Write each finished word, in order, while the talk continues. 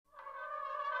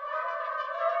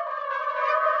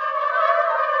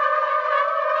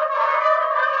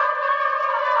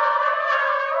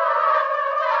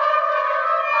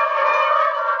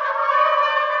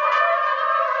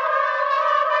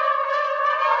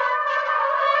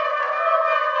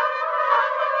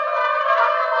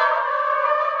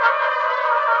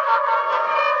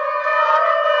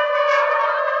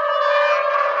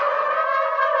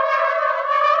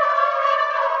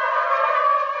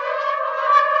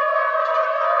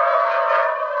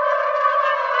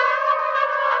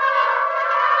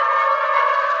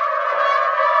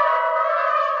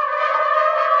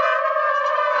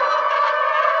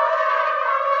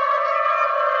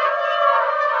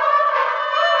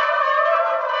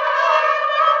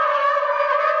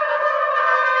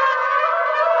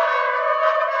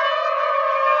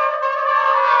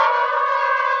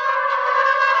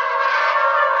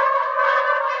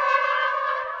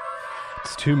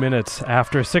2 minutes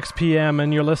after 6 p.m.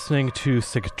 and you're listening to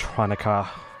Sigtronica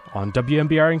on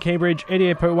WMBR in Cambridge,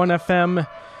 88.1 FM.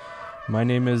 My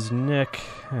name is Nick,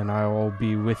 and I will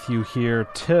be with you here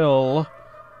till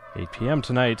 8 p.m.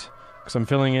 tonight, because I'm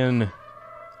filling in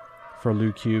for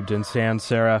Liucubed and Sans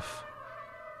Serif.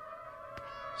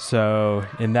 So,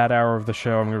 in that hour of the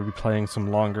show, I'm going to be playing some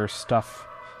longer stuff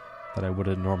that I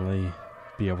wouldn't normally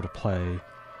be able to play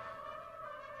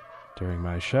during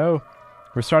my show.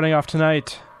 We're starting off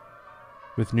tonight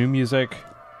with new music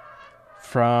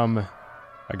from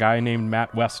a guy named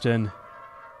Matt Weston.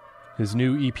 His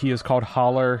new EP is called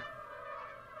Holler,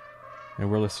 and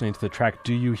we're listening to the track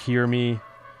Do You Hear Me?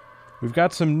 We've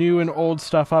got some new and old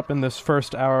stuff up in this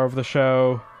first hour of the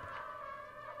show.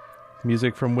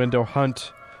 Music from Wyndel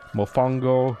Hunt,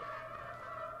 Mofongo.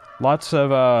 Lots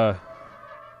of,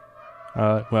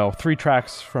 3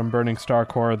 tracks from Burning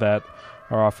Starcore that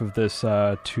are off of this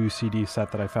 2 CD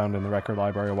set that I found in the record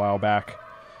library a while back.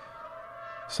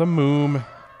 Some Moom,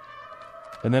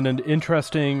 and then an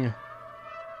interesting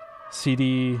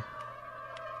CD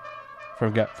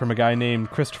from a guy named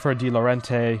Christopher Di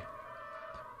Laurenti,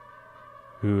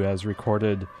 who has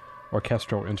recorded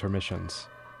orchestral intermissions.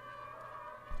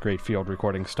 Great field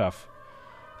recording stuff.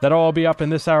 That'll all be up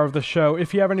in this hour of the show.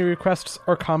 If you have any requests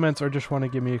or comments or just want to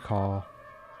give me a call,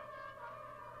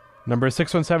 number is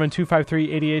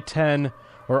 617-253-8810,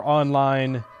 or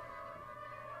online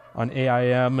on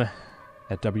AIM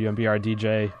at WMBR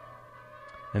DJ.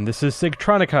 And this is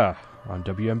Sigtronica on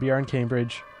WMBR in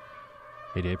Cambridge,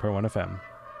 88.1 FM.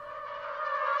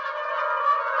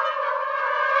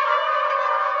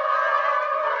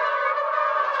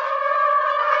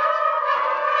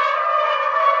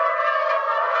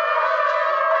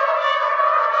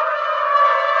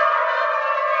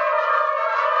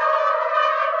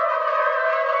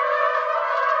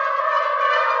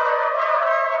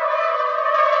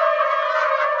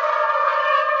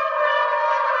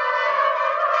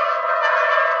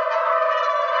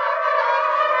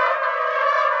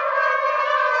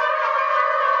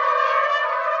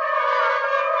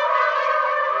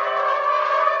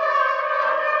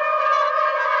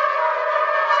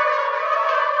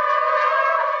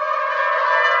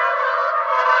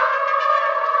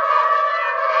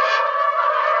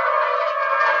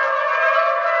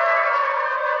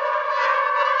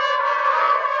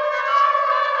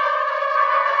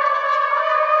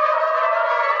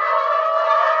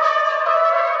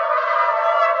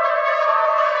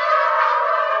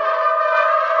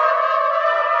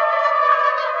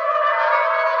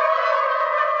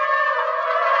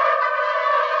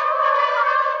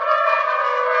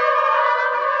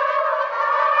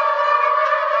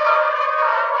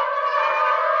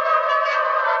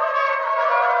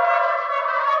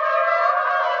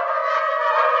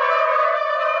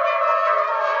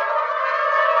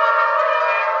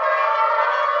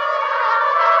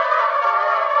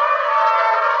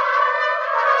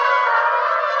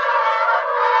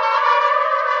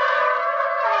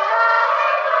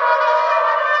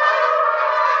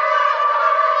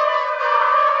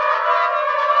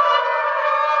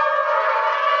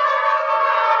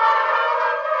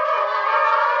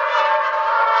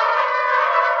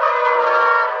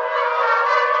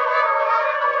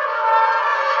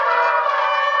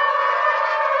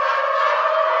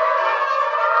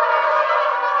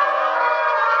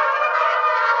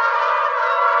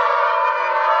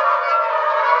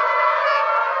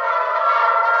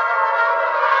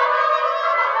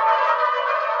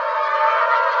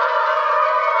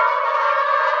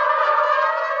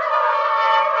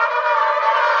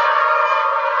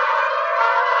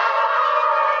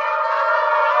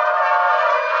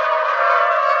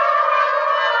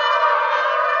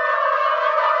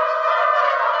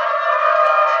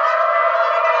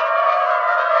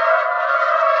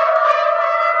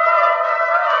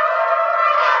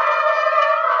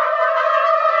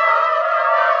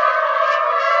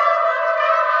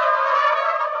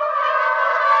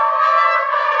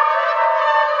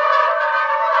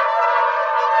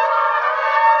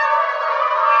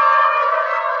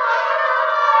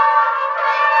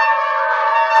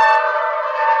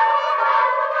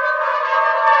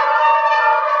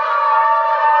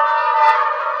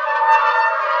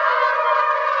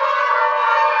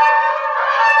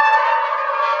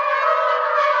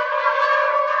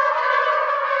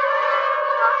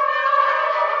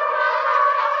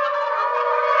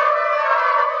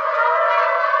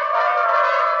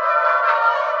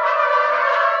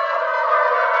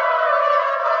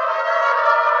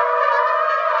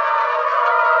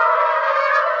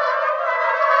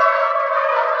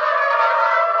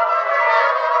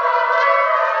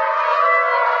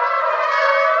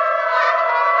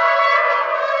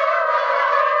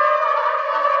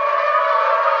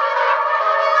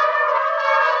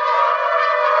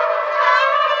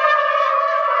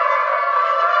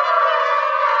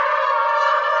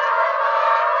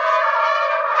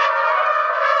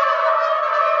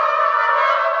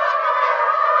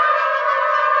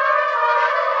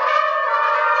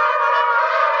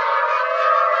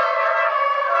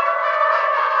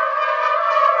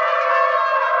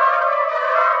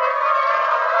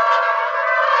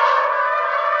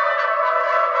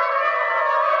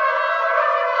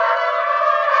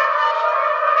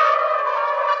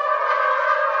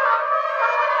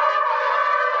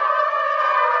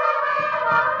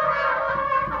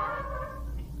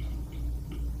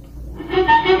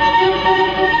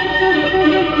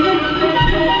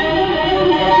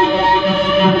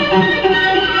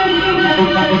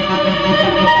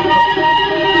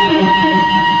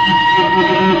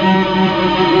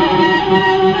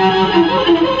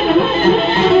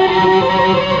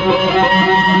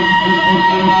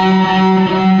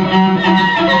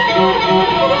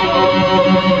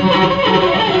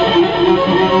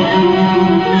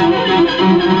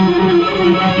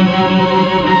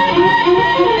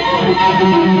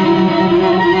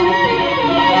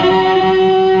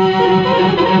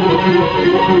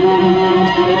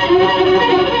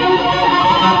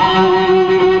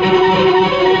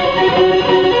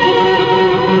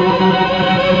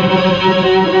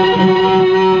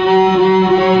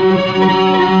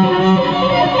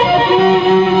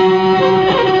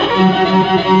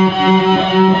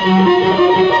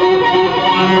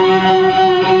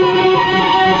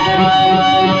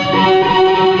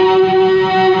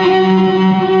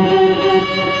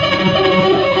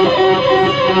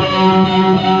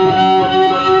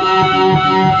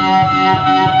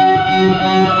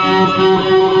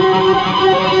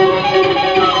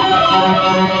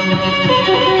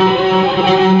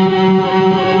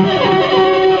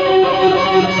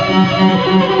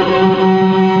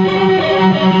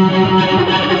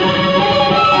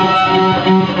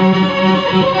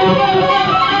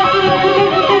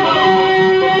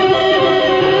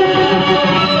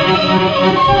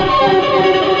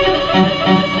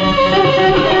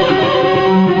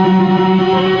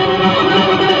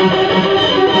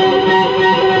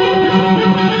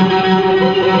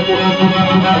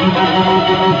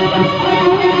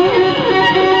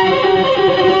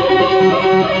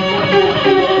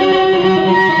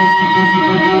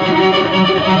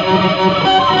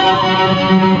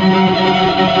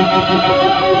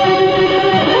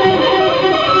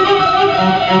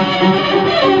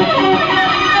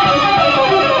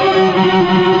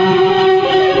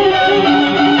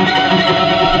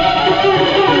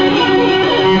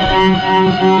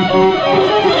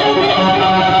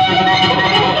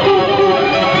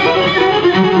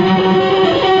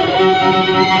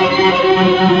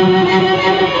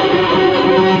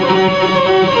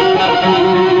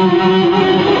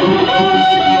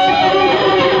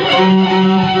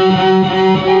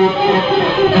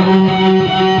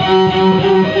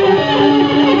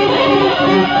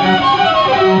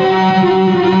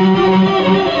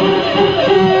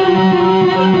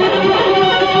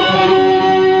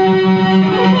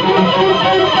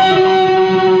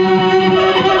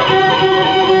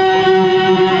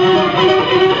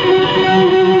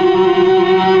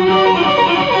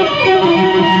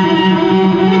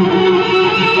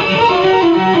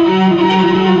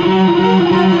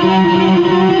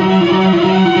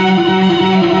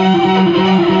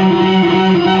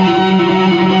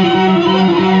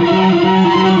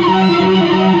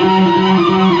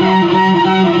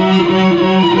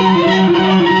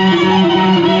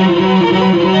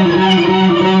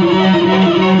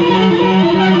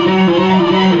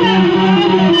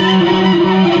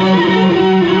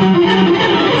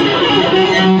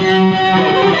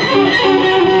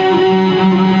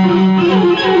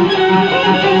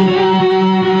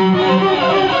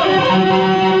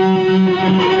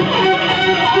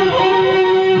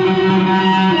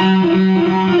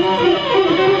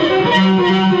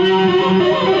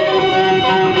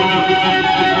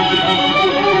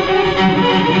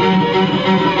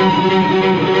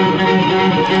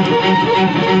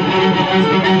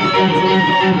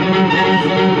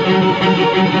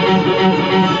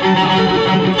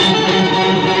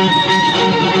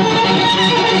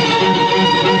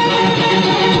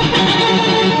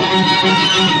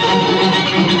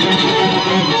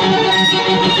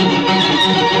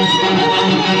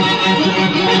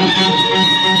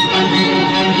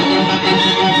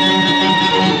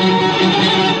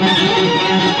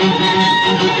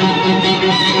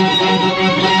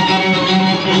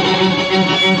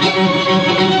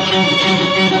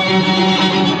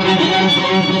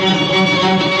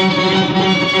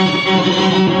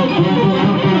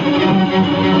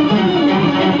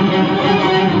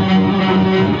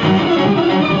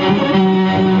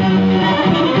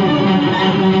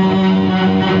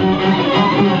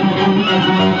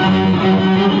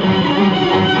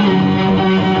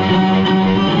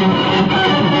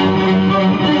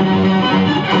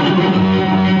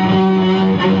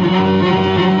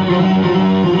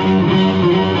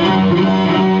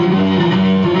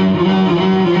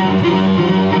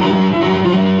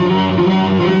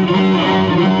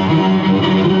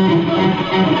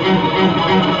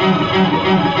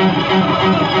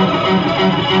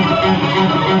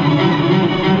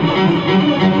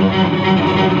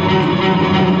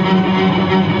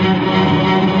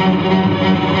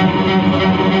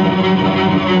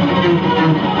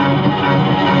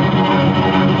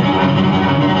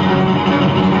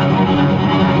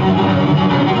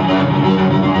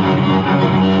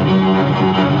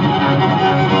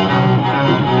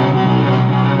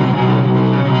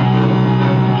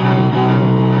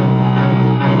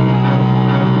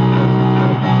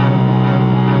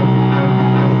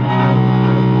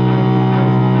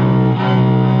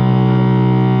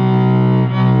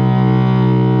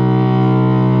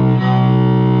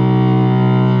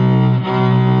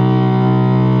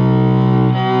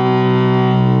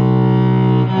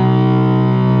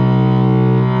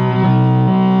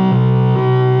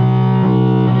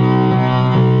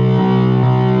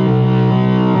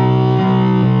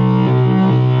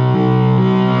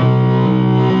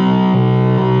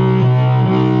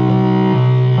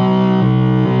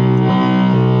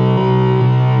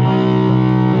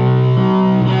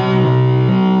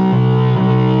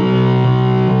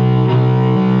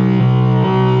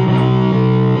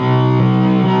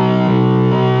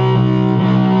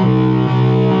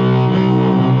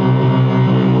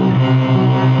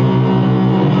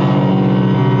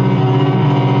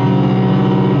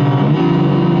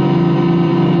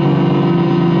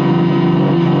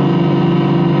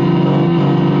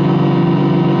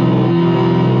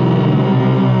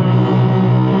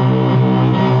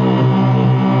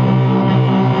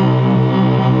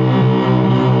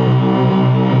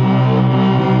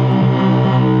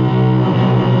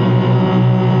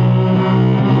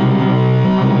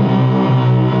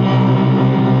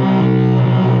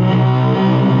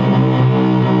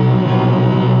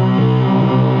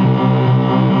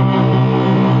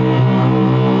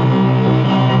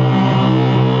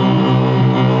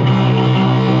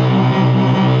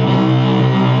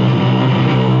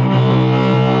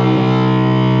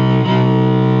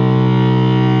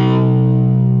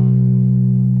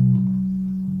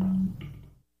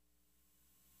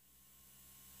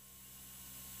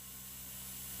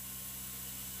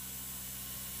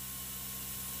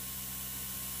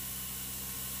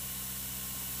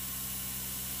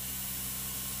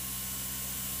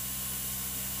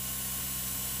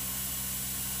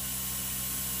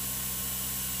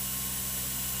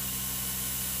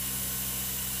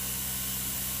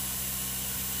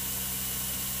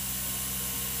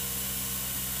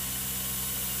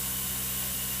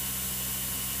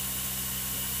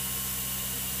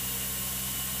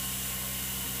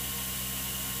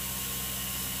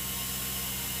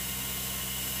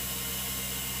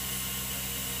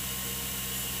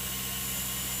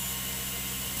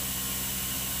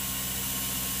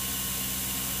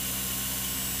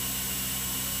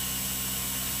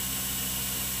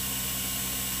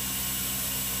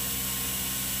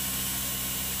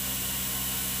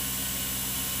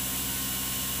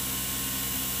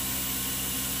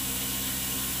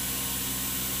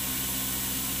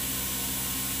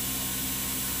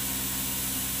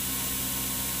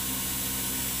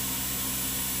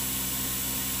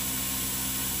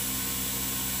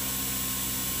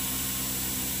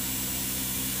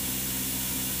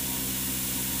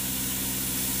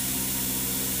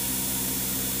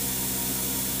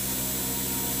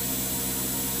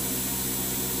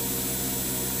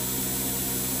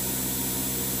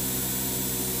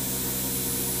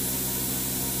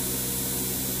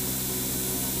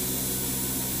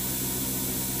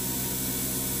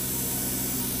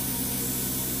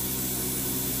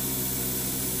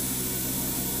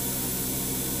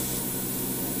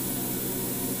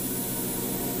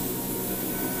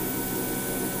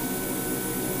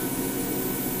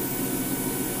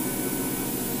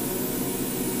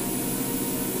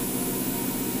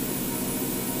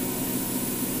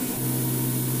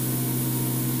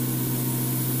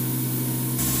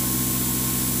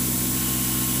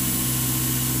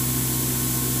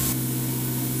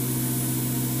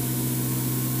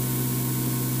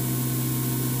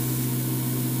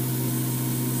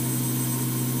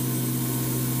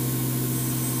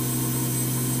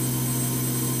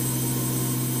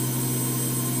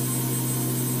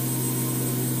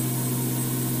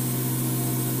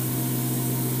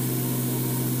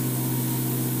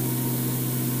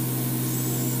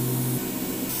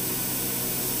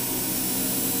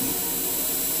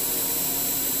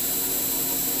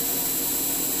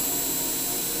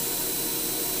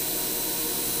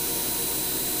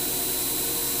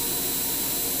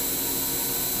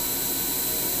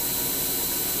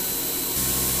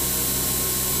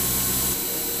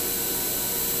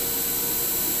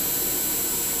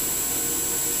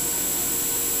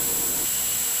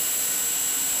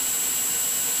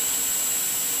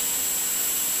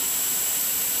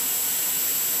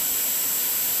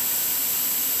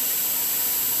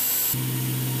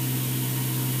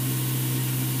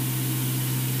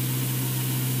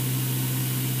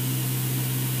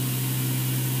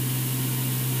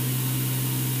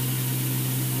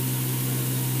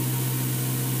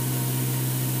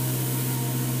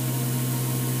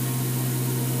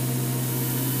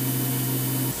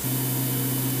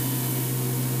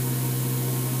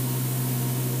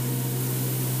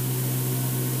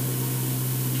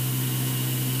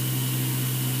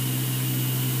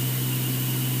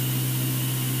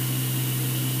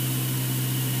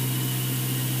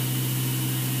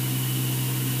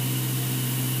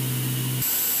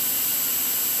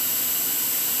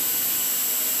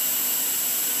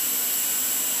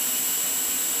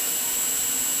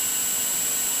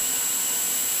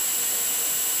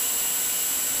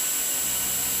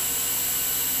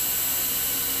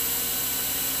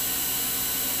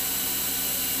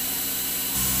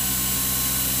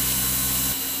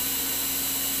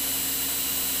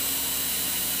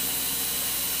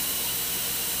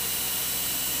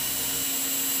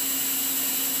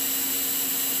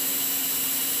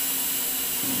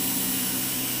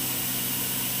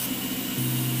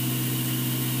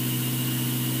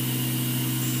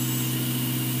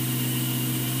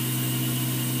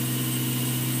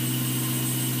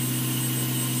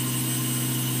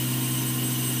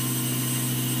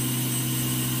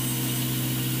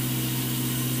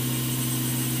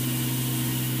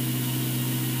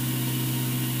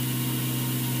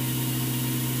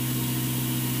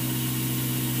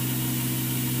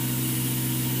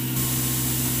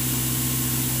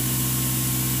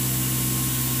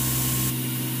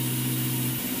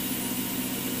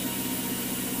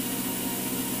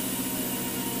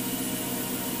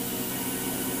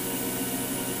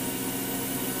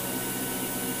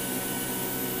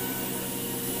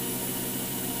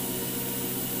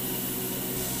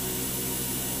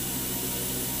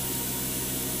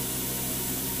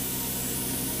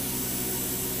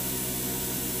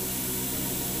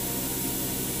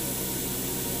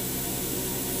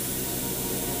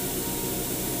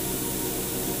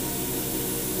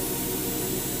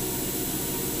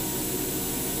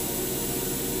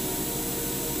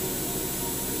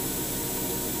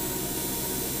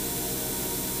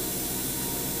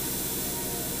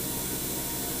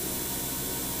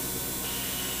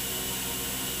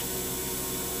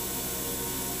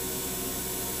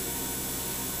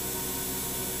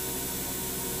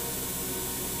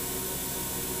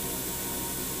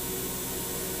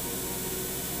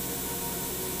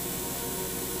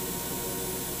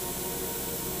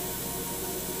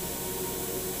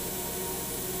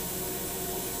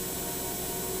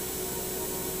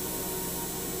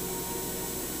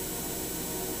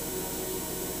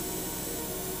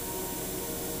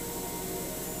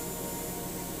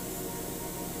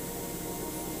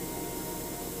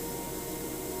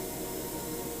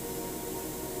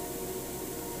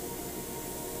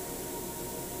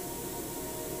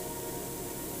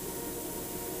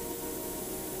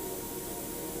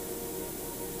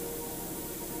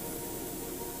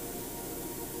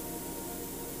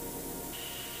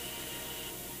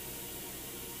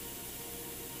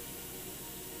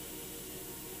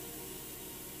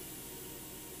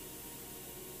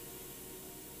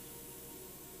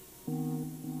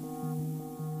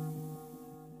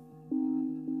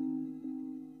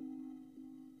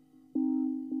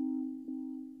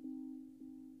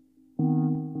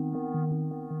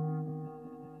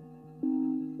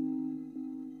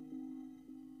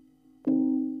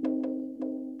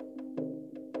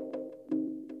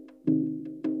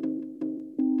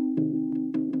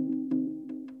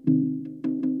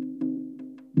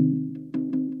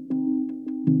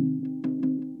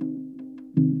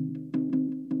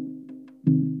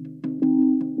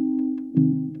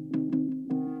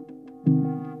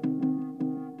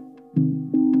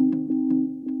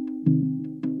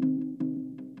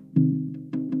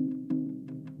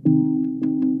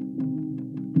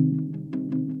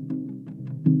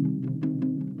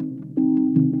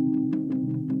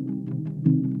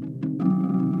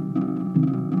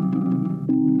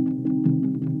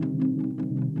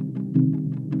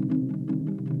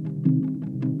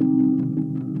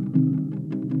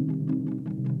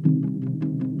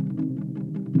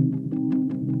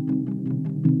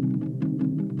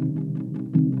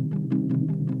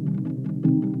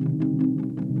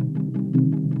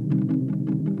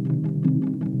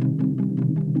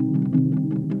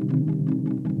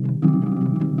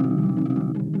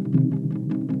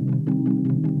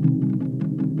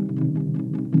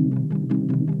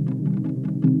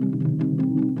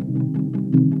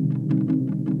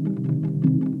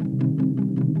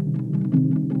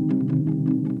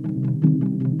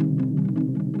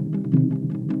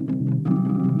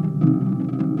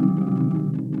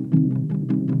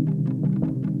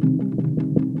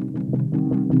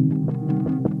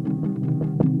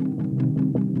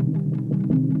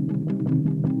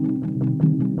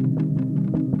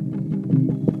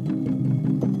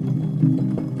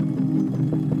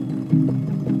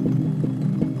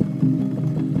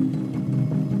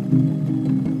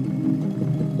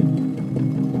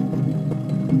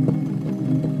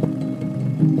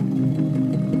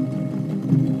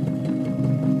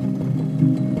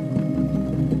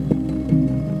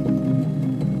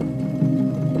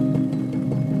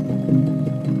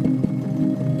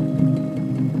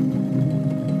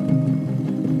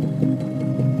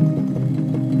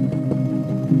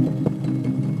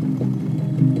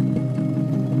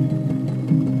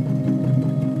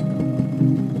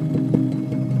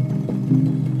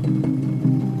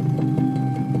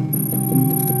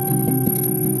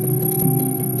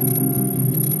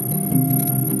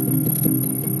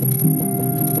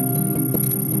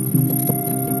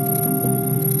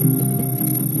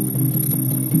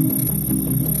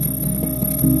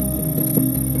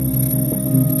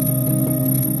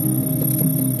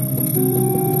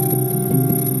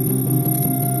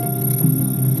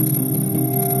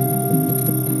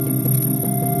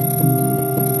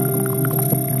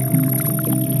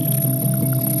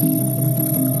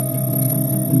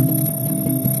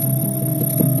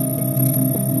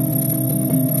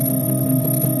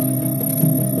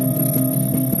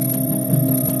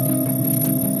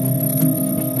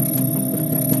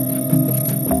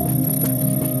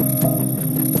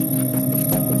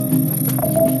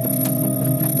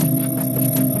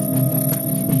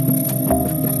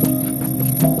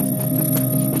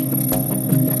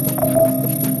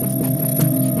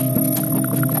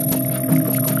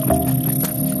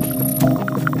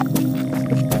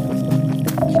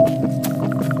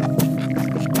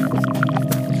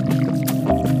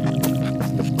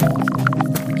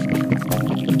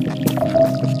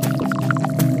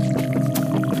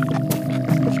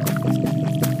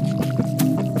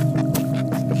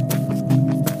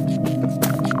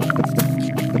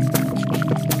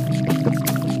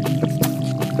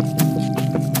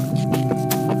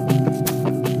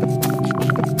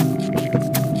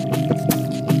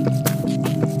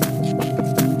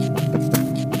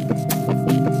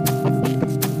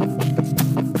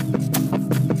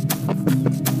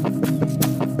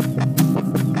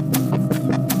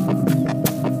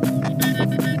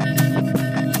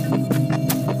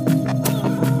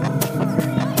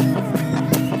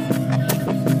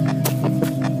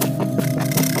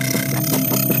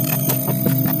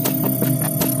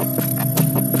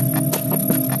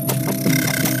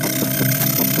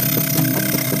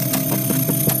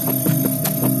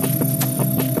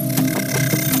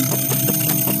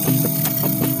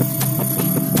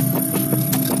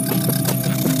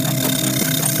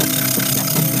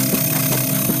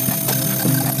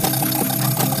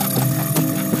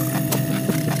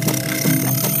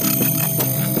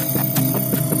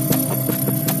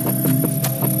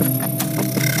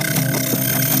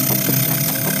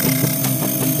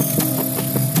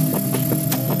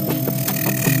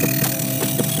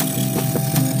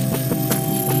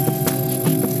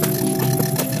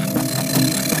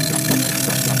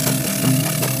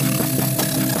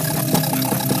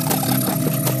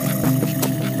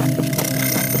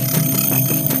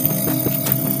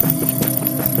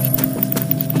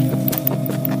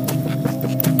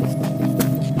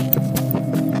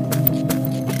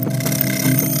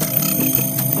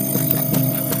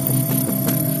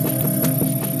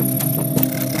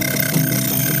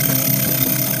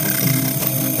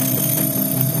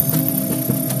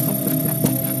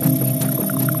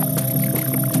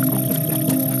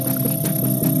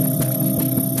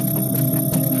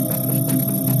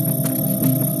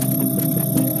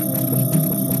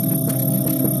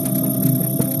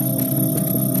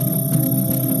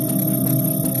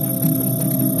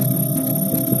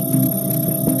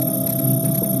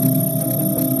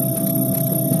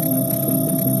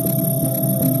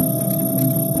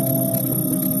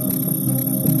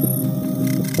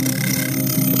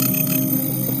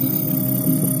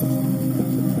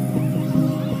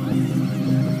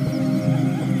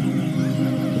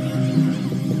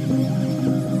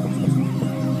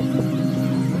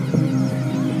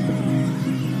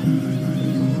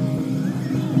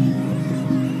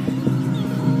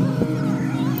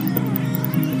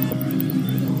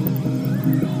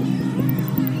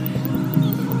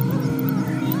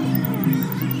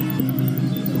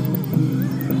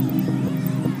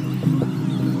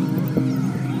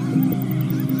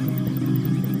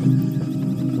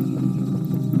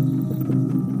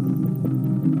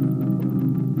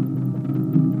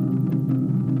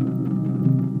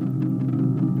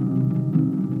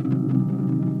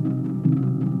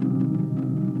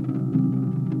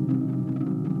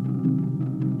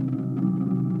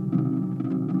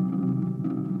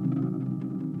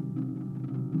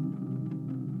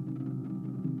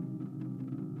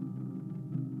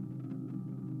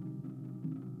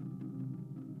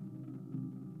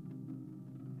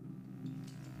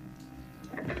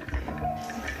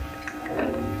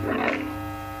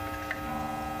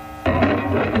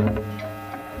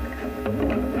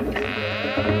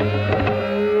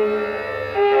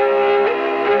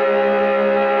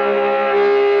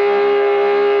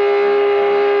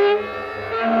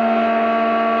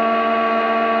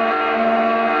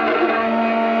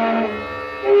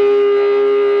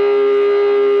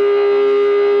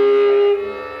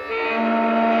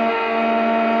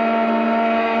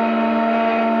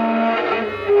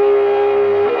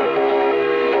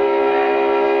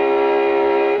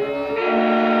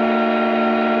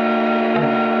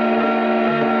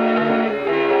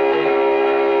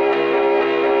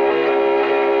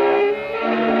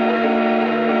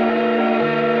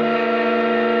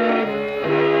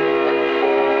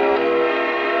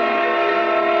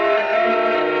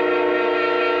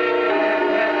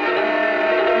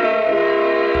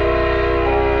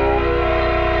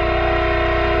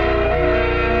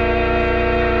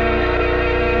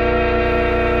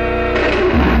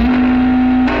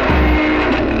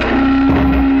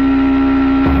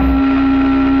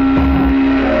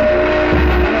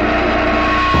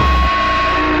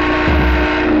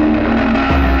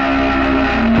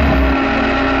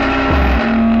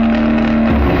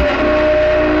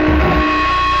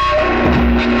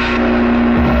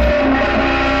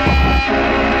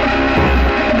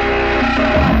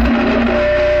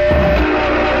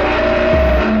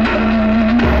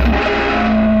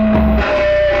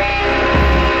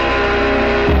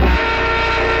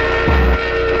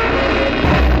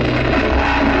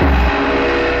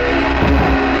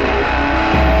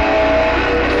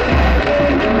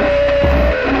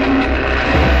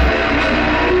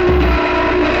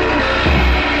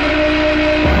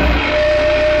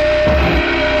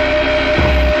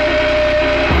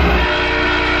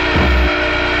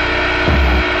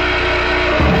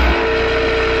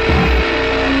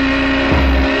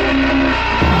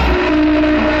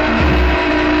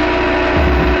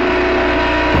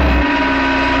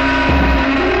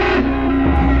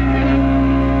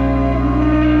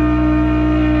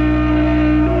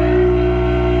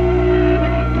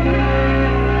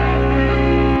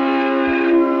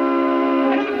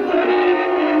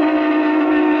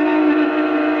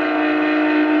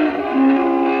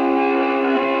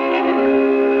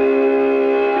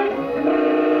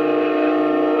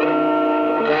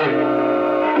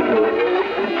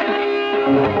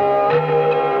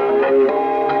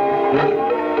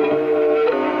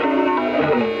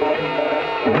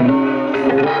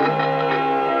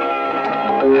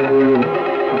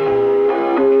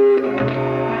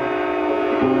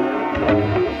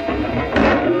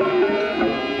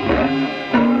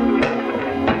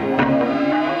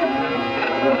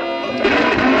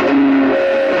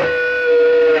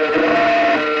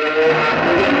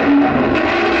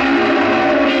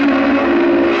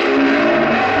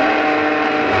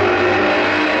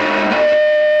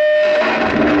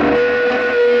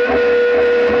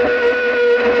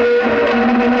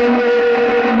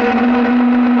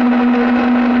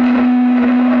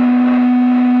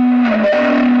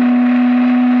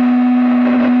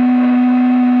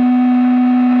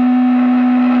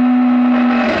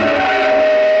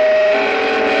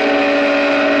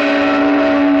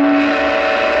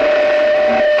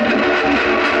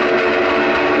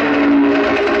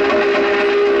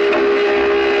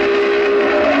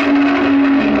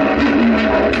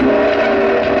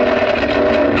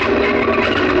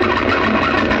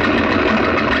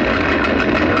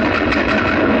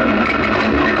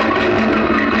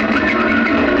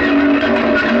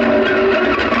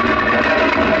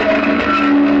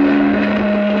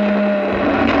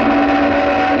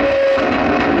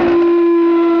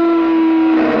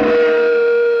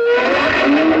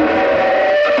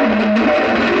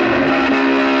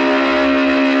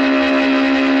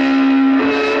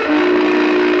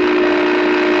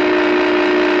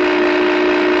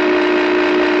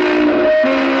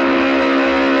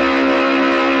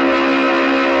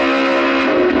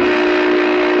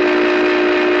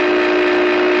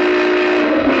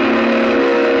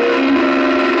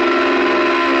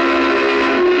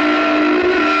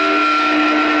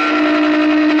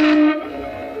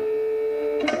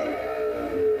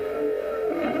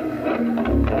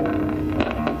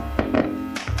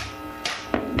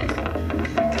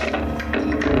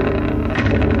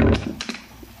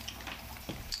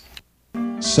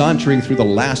 Sauntering through the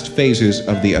last phases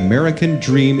of the American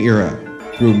Dream era,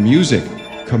 through music,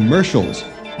 commercials,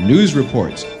 news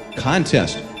reports,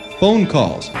 contests, phone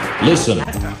calls. Listen.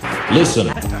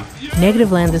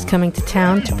 Negativland is coming to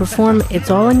town to perform It's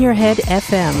All in Your Head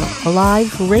FM, a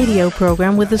live radio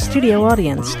program with a studio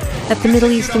audience at the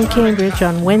Middle East in Cambridge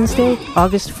on Wednesday,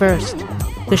 August 1st.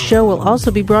 The show will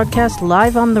also be broadcast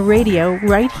live on the radio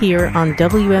right here on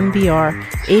WMBR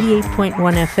 88.1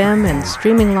 FM and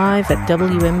streaming live at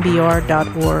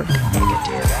WMBR.org.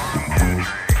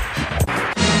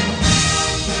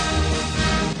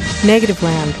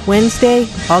 Negativland, Wednesday,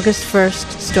 August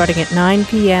 1st, starting at 9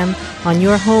 p.m. on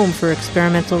your home for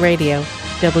experimental radio,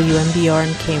 WMBR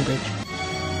in Cambridge.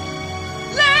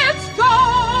 Let's go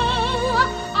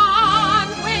on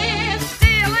with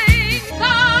stealing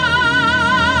the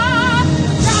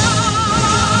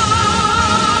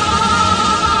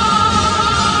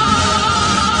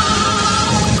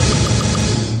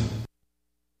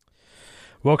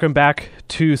Welcome back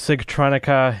to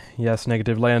Sigtronica. Yes,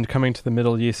 Negativland coming to the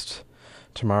Middle East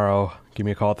tomorrow. Give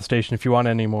me a call at the station if you want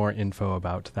any more info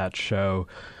about that show.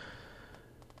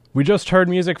 We just heard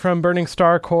music from Burning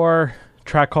Star Corps, a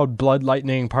track called Blood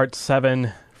Lightning Part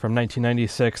 7 from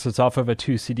 1996. It's off of a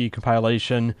 2-CD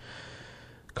compilation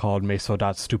called Mes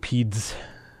Soldats Stupides.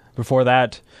 Before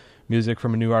that, music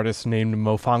from a new artist named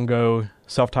Mofongo,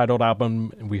 self-titled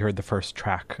album. We heard the first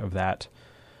track of that.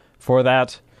 For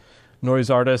that,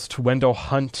 noise artist Wyndel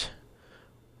Hunt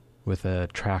with a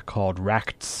track called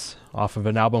Raktz off of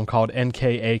an album called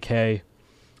NKAK.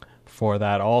 For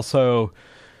that, also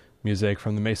music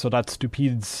from the Mes Soldats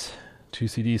Stupides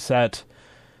 2-CD set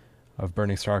of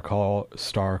Burning Star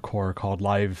Corps called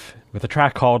Live, with a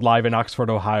track called Live in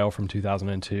Oxford, Ohio from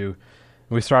 2002. And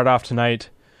we start off tonight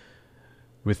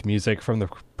with music from the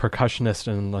percussionist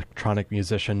and electronic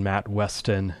musician Matt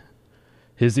Weston.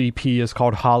 His EP is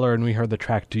called Holler, and we heard the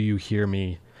track Do You Hear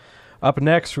Me? Up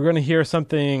next, we're going to hear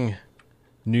something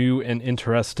new and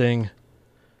interesting.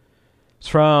 It's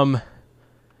from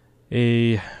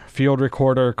a field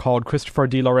recorder called Christopher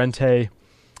Di Laurenti,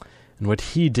 and what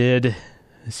he did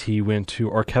is he went to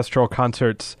orchestral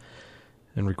concerts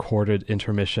and recorded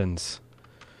intermissions.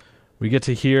 We get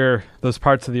to hear those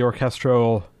parts of the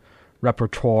orchestral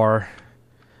repertoire,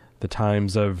 the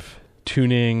times of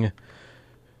tuning,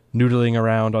 noodling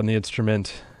around on the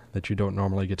instrument that you don't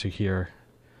normally get to hear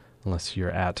unless you're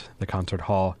at the concert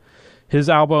hall. His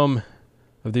album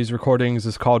of these recordings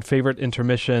is called Favorite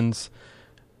Intermissions,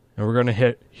 and we're going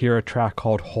to hear a track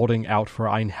called Holding Out for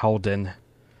Ein Helden.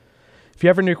 If you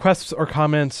have any requests or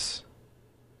comments,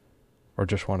 or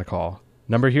just want to call,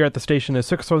 number here at the station is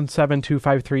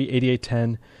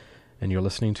 617-253-8810, and you're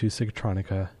listening to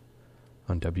Sigtronica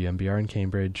on WMBR in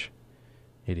Cambridge,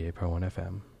 88.1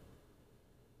 FM.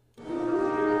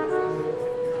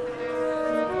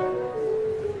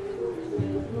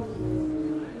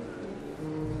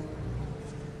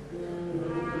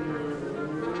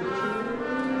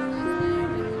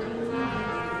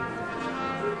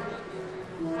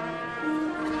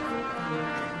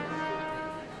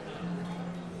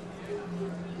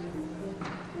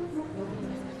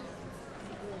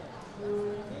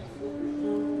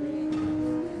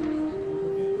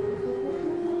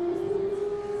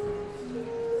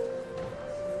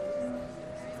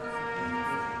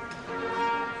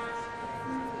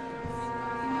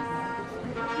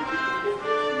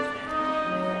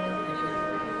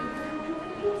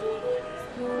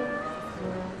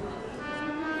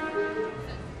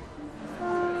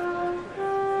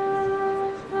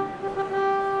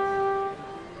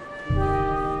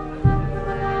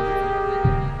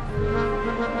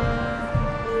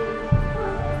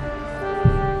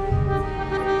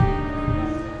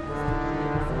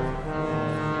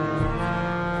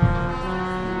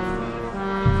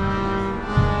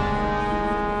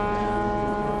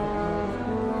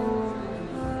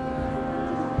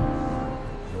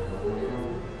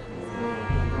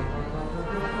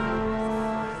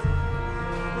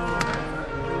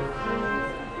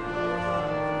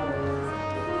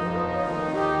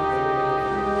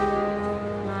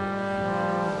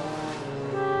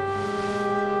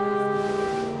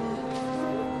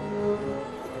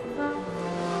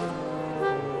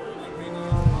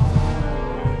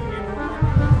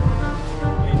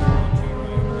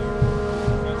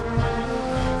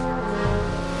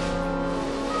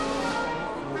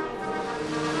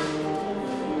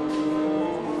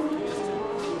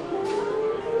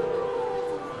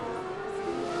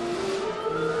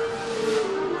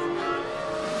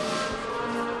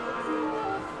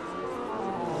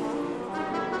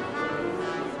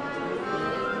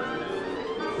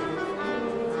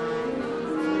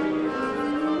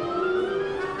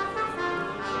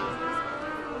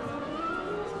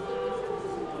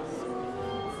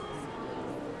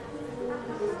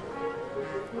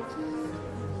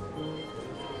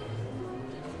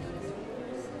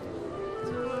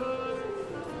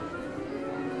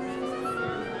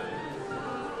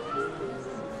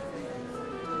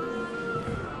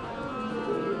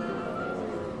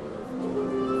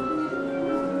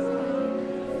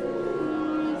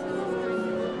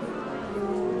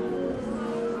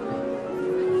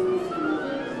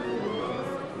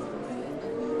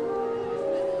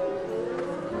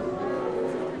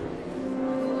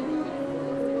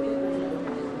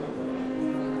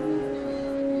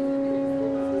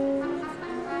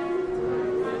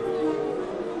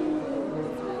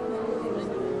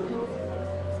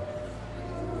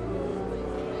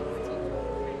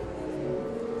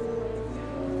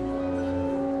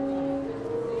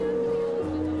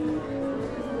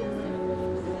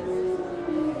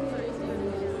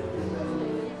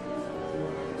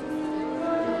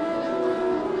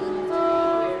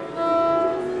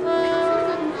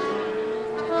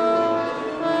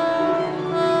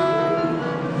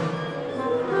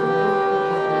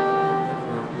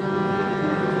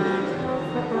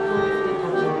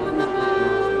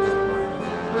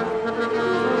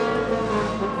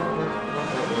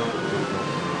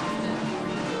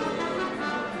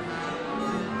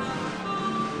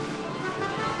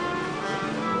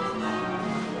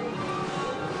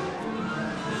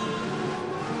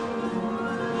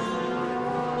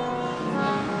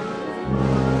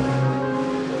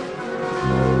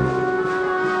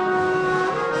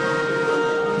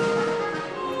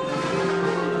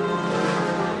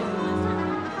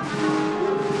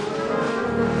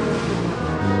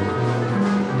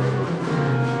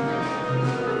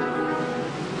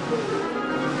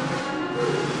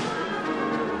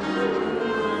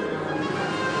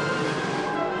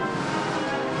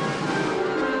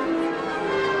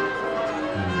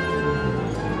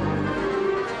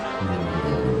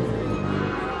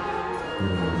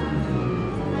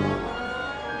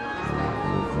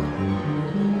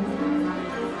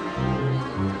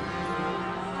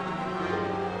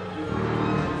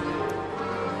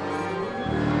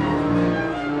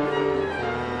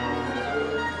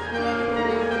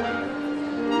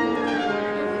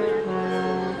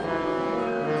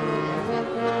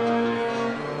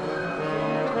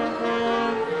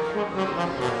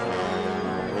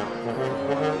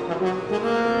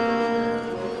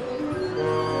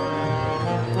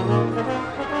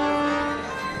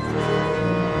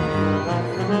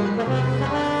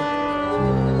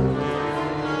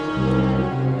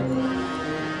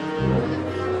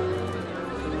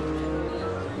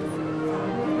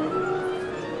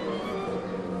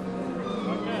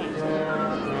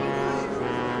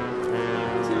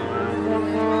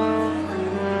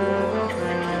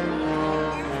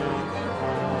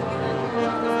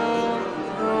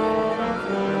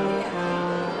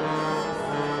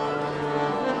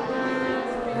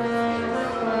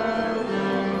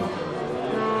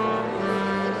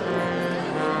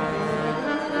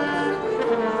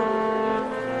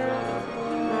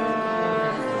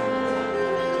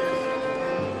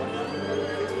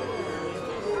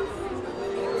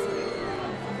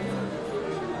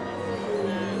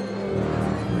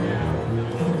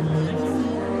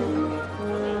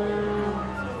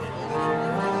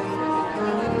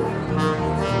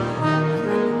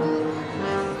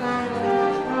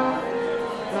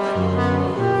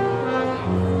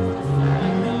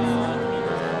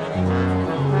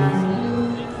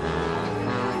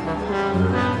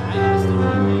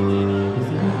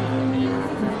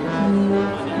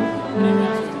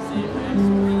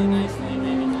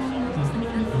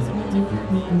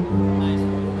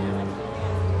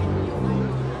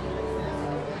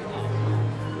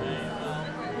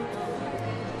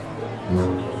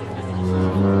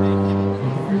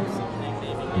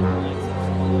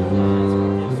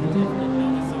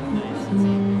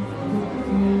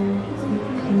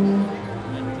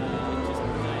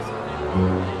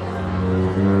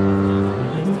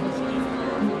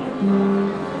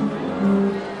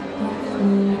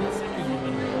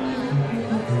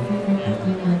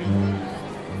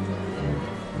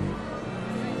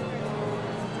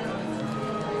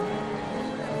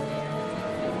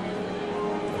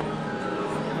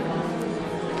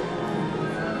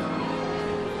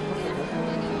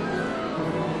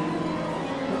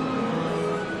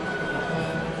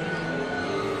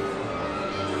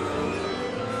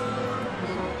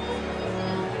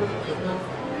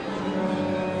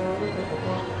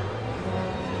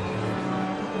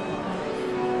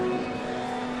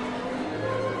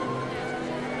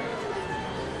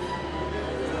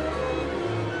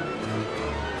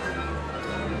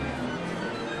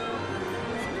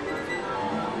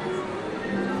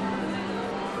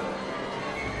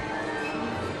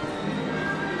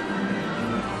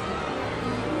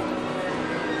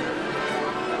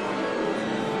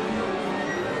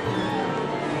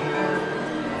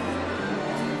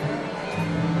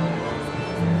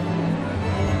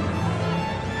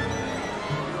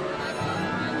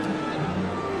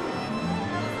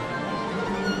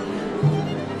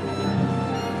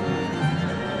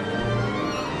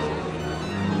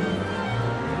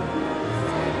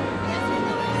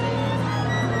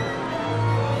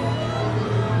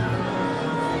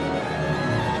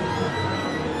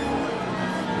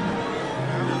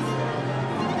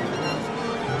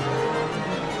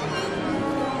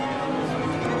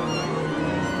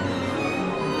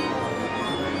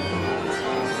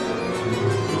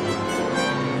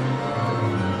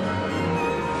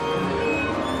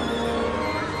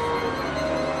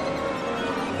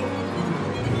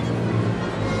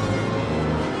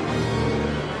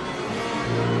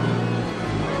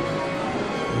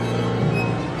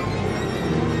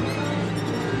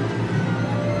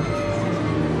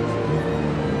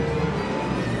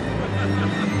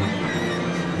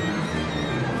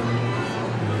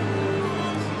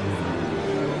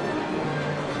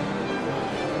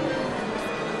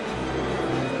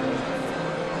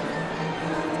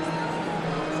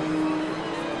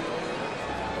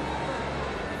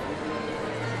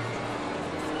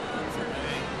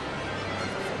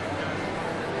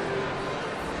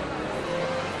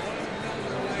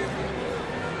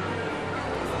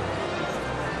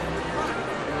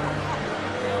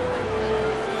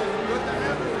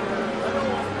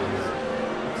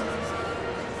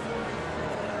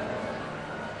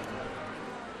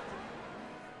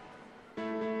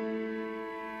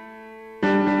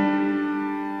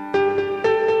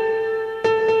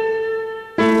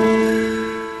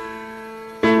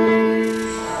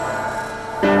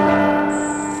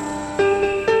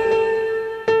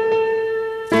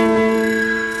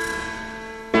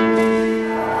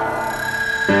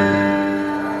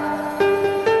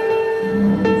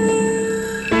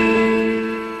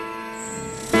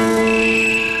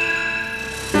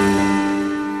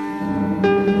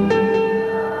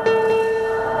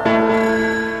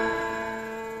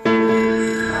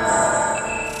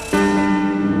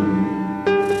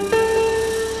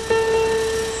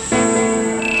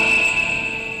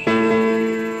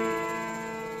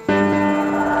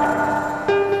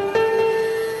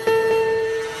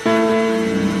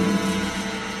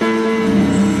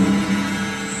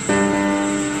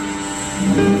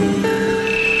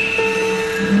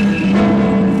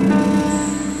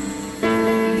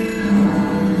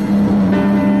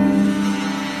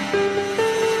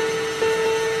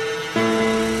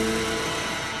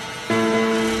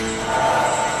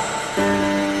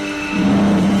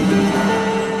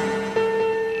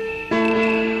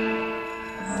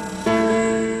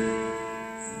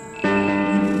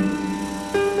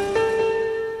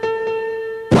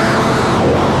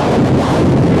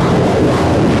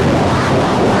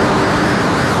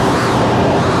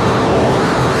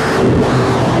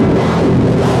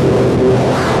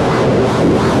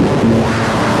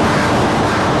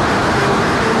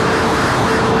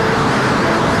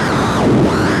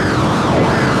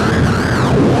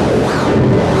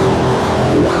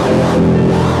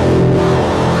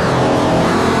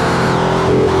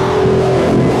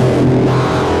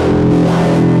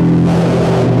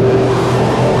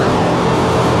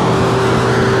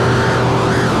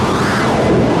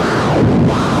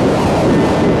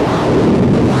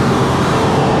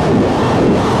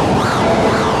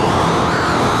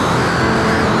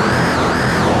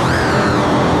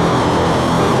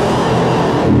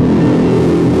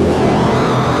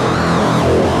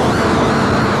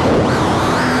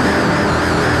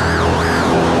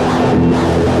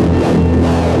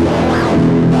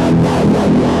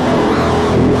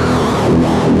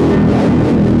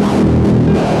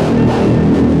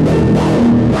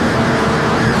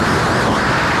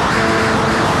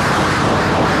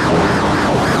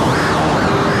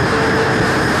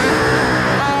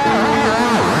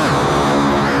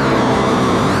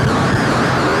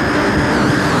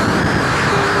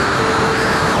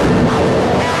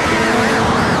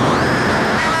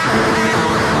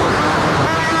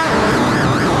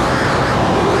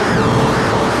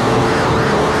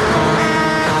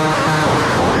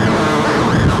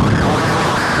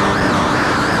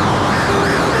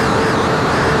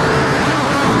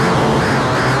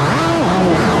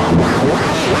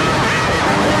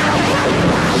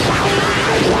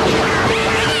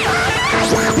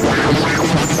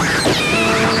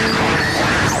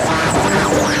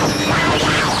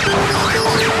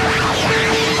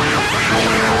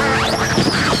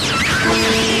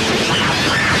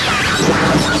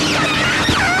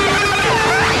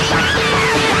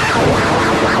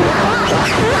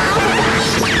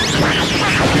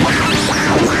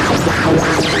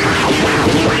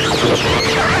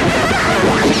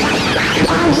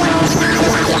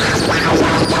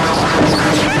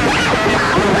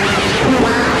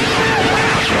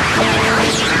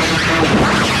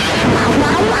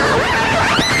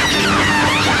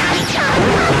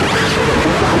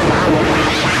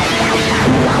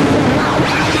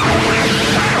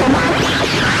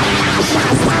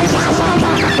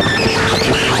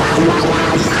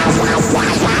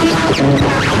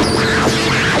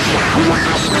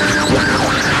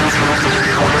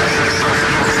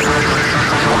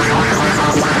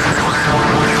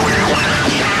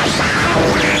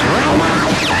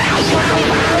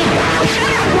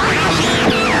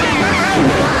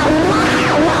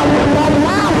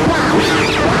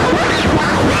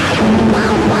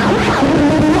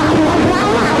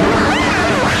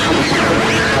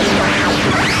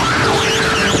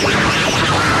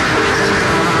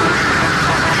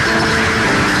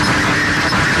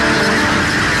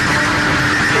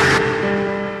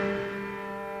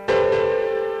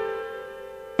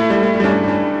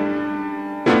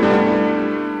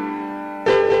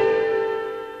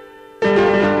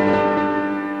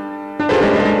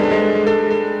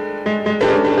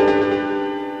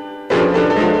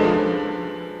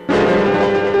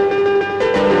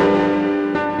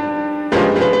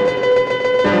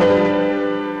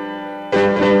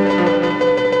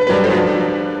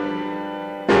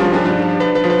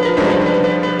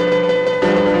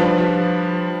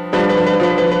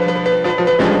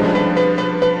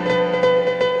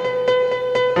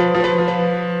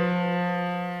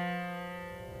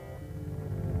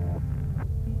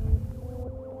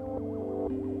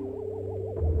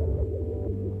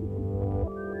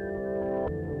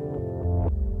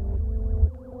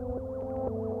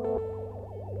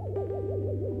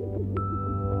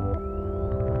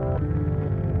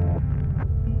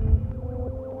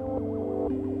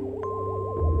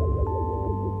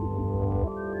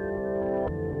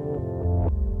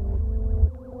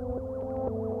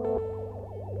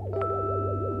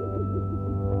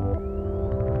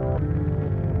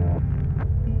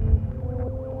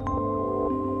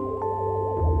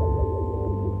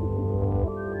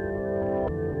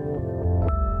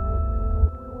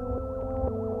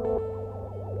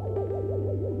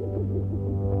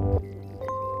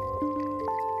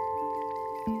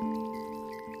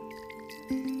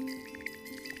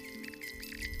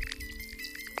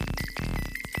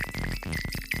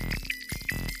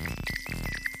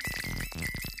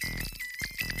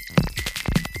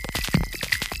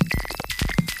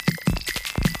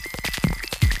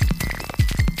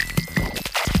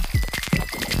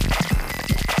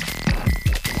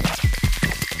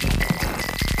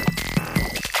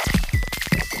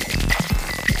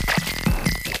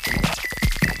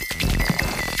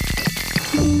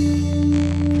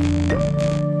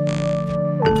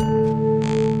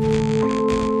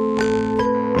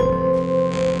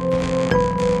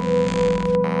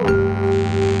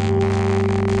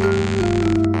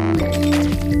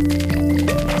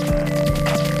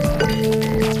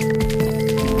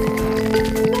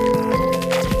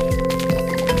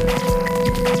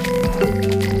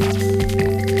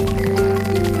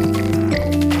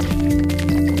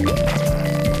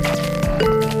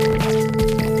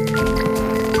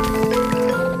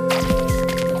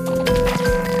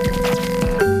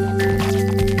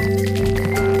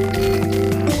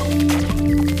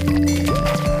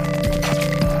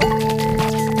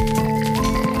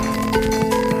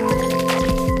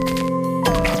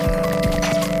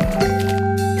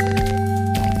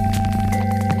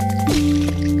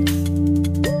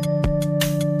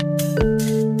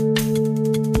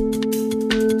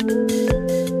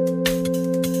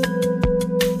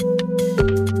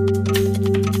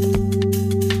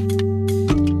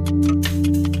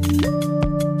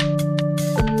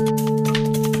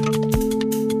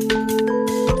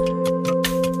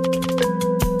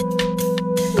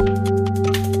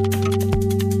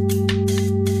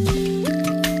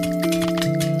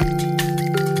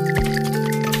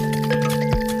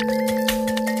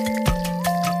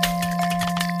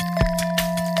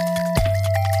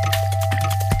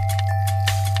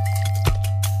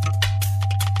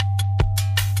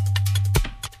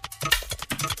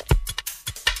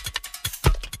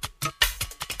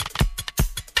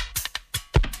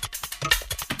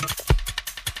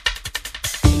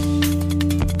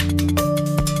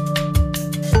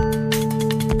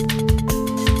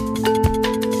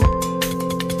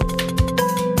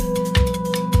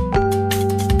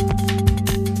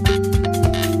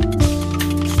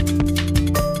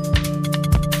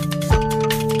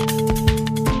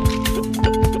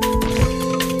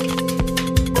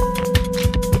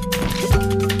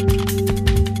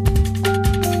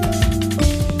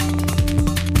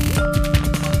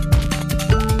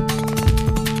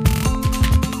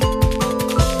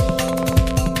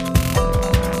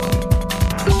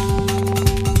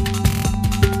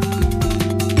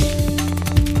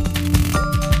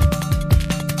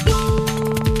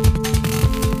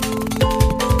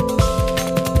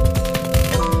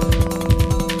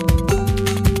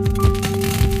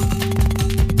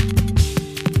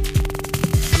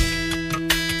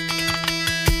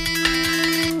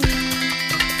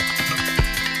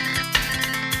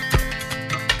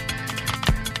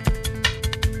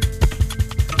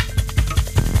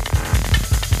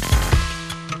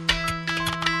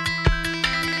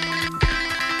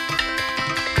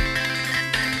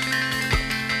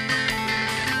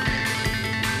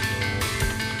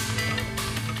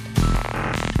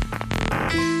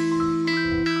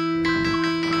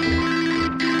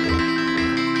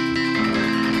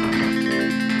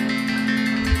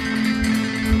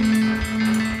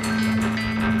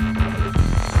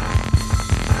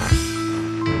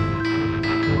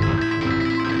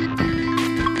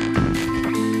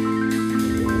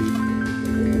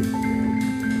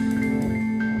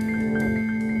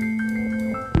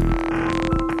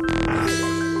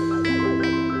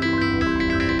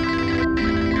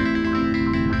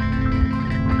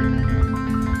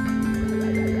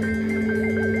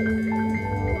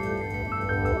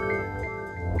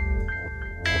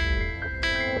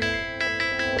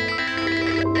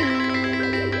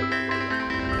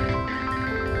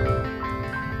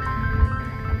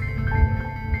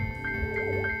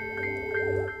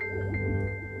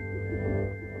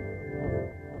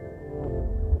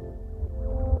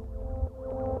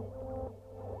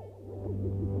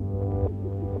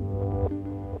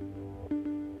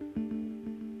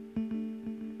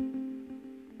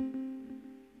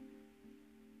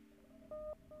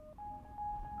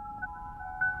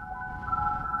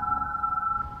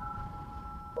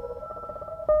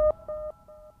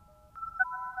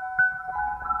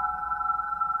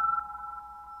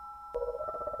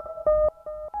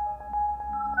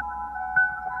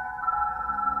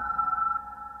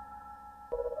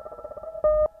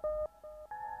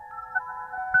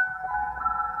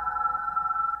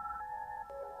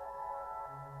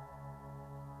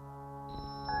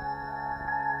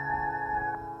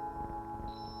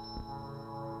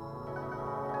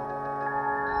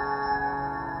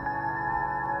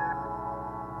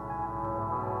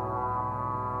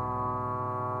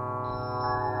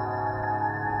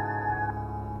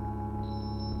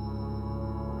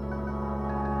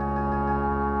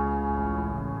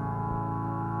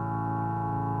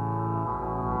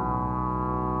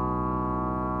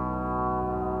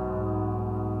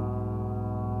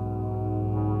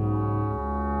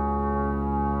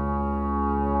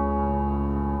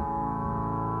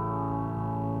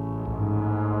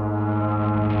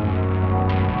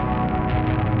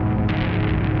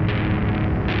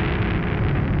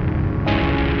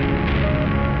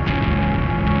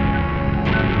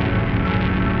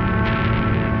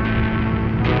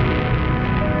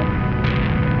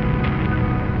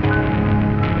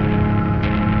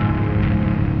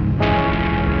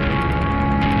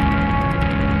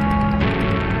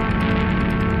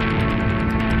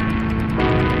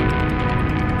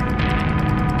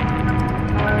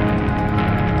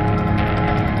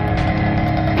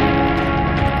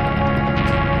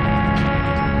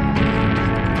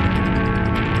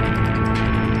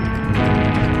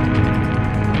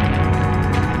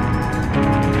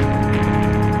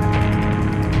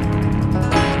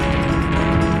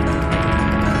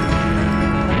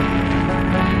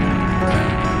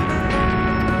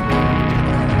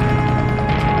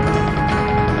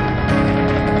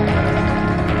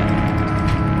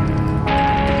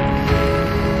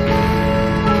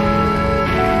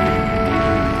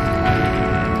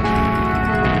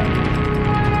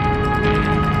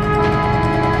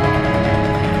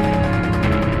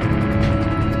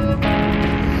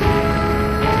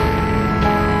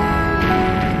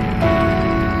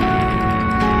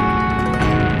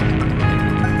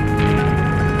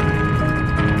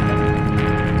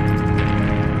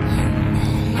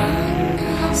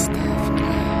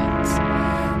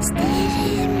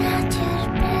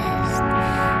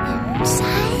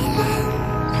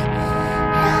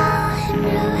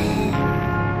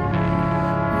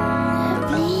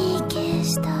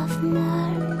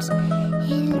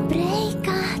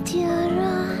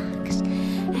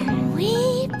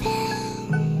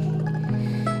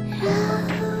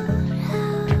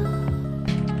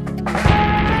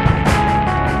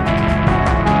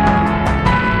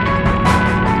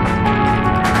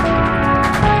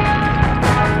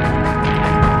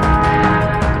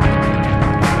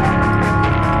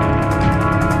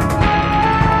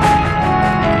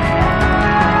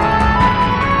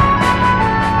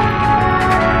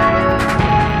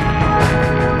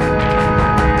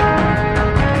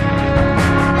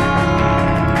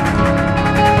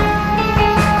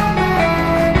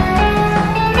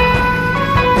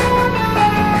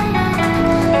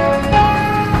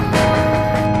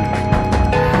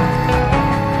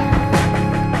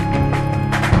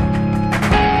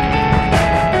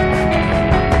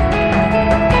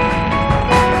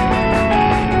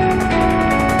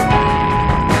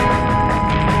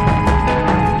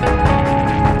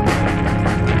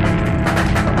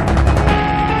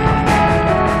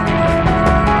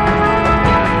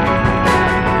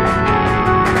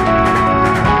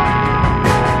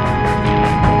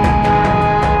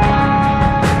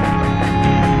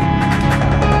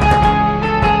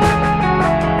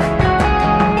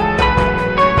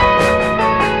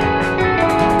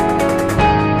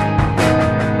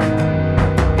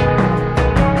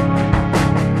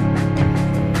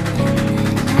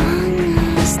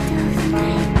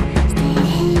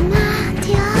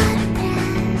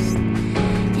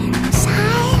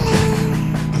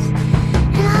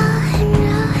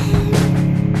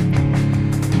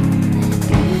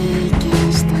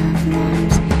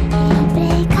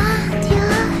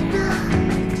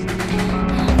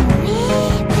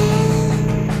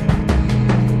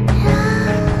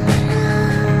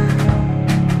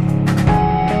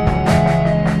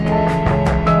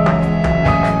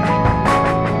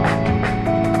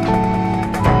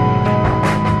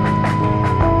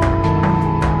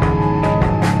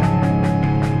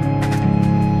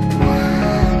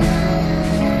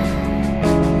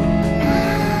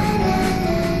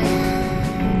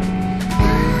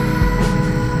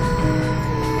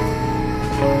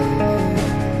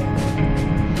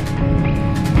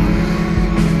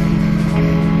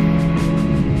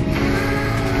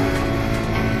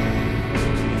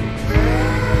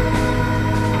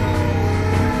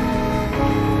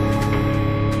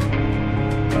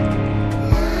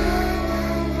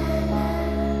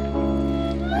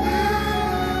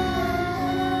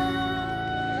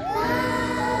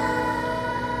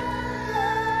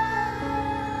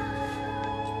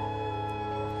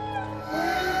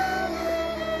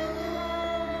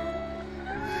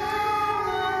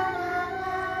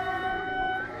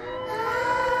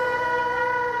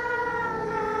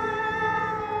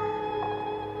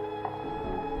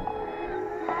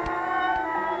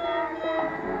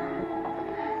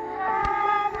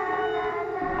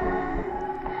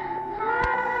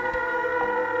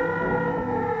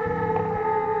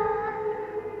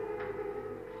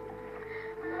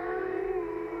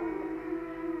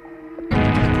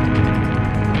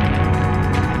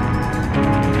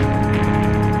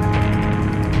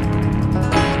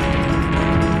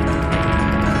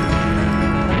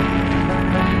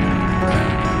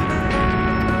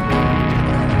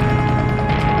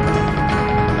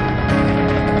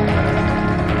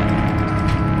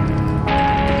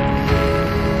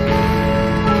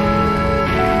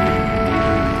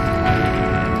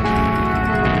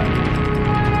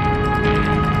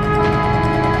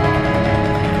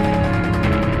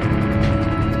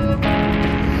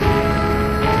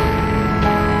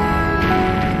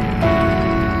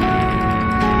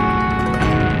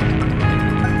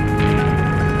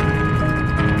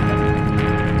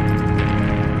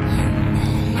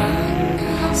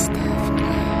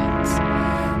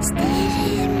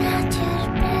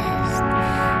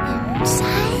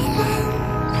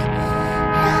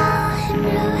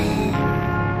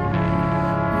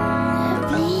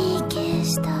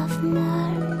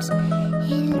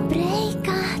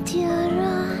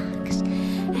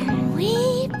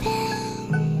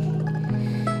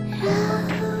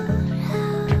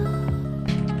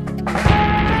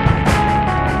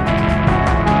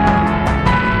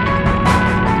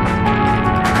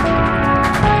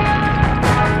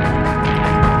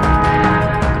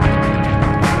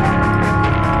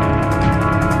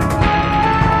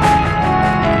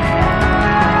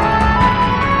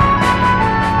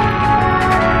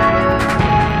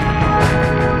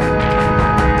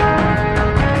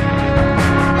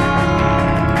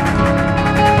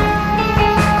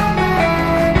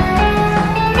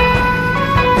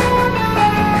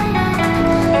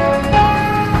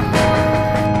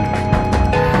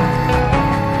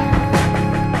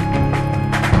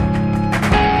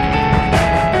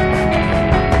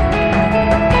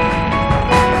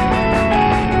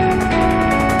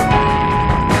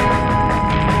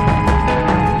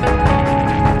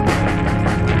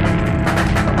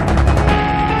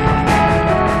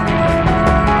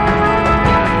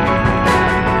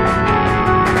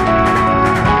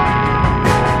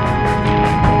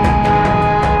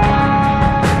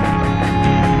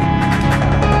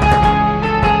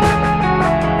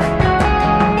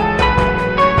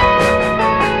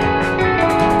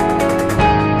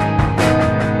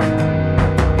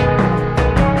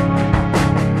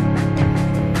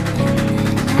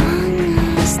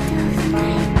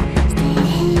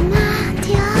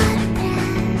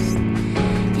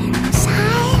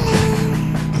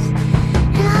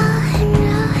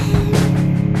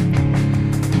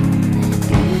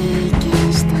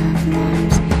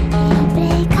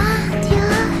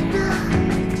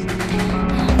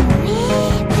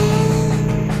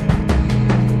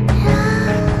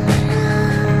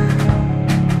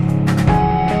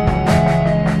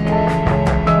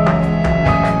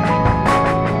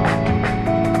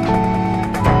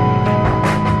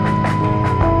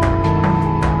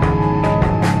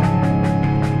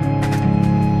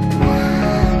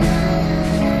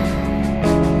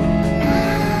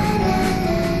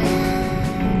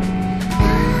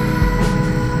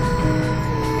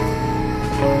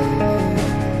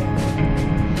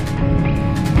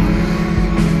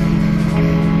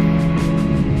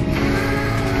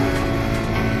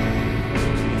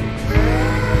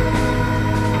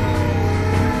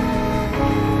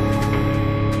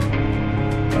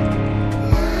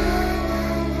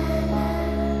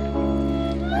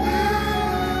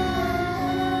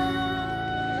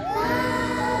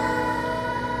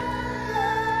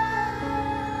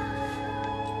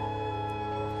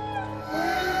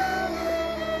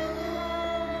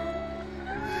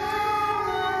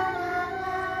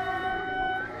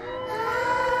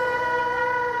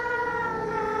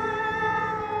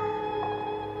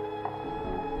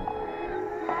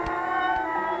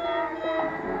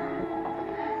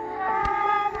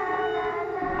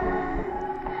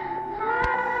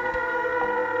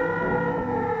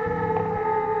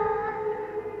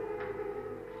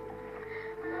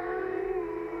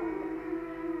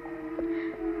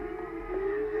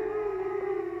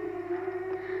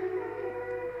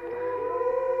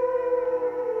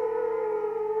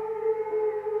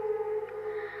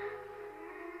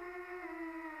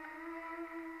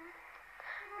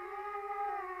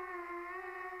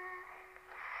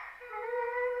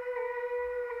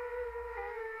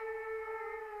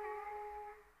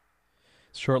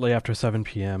 Shortly after 7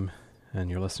 p.m.,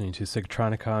 and you're listening to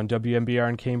Sigtronica on WMBR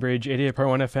in Cambridge, 88.1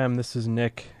 FM. This is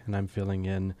Nick, and I'm filling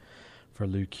in for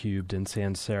Liucubed and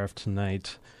sans serif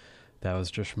tonight. That was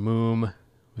just Moom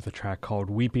with a track called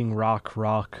Weeping Rock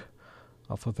Rock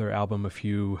off of their album a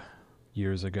few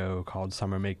years ago called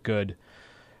Summer Make Good.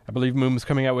 I believe Moom's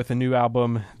coming out with a new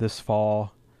album this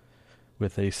fall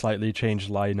with a slightly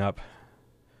changed lineup.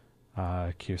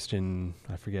 Kirsten,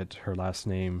 I forget her last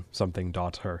name, something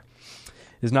her,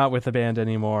 is not with the band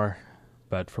anymore,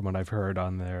 but from what I've heard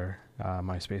on their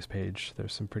MySpace page,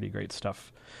 there's some pretty great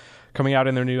stuff coming out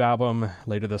in their new album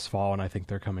later this fall, and I think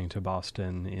they're coming to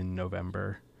Boston in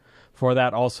November. For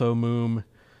that, also Moom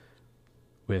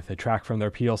with a track from their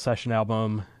Peel session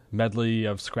album, medley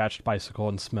of Scratched Bicycle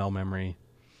and Smell Memory.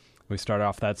 We start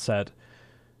off that set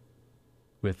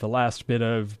with the last bit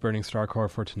of Burning Star Core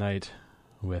for tonight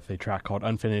with a track called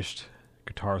Unfinished,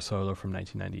 guitar solo from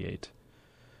 1998.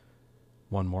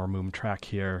 One more Moom track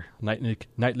here,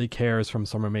 Nightly Cares from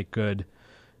Summer Make Good,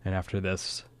 and after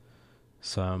this,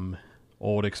 some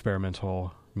old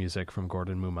experimental music from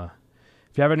Gordon Muma.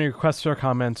 If you have any requests or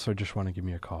comments or just want to give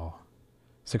me a call,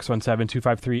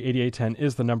 617-253-8810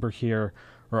 is the number here,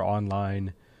 or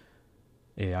online,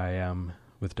 AIM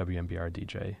with WMBR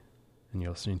DJ. And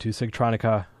you're listening to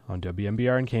Sigtronica on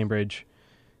WMBR in Cambridge,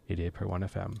 88.1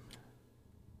 FM.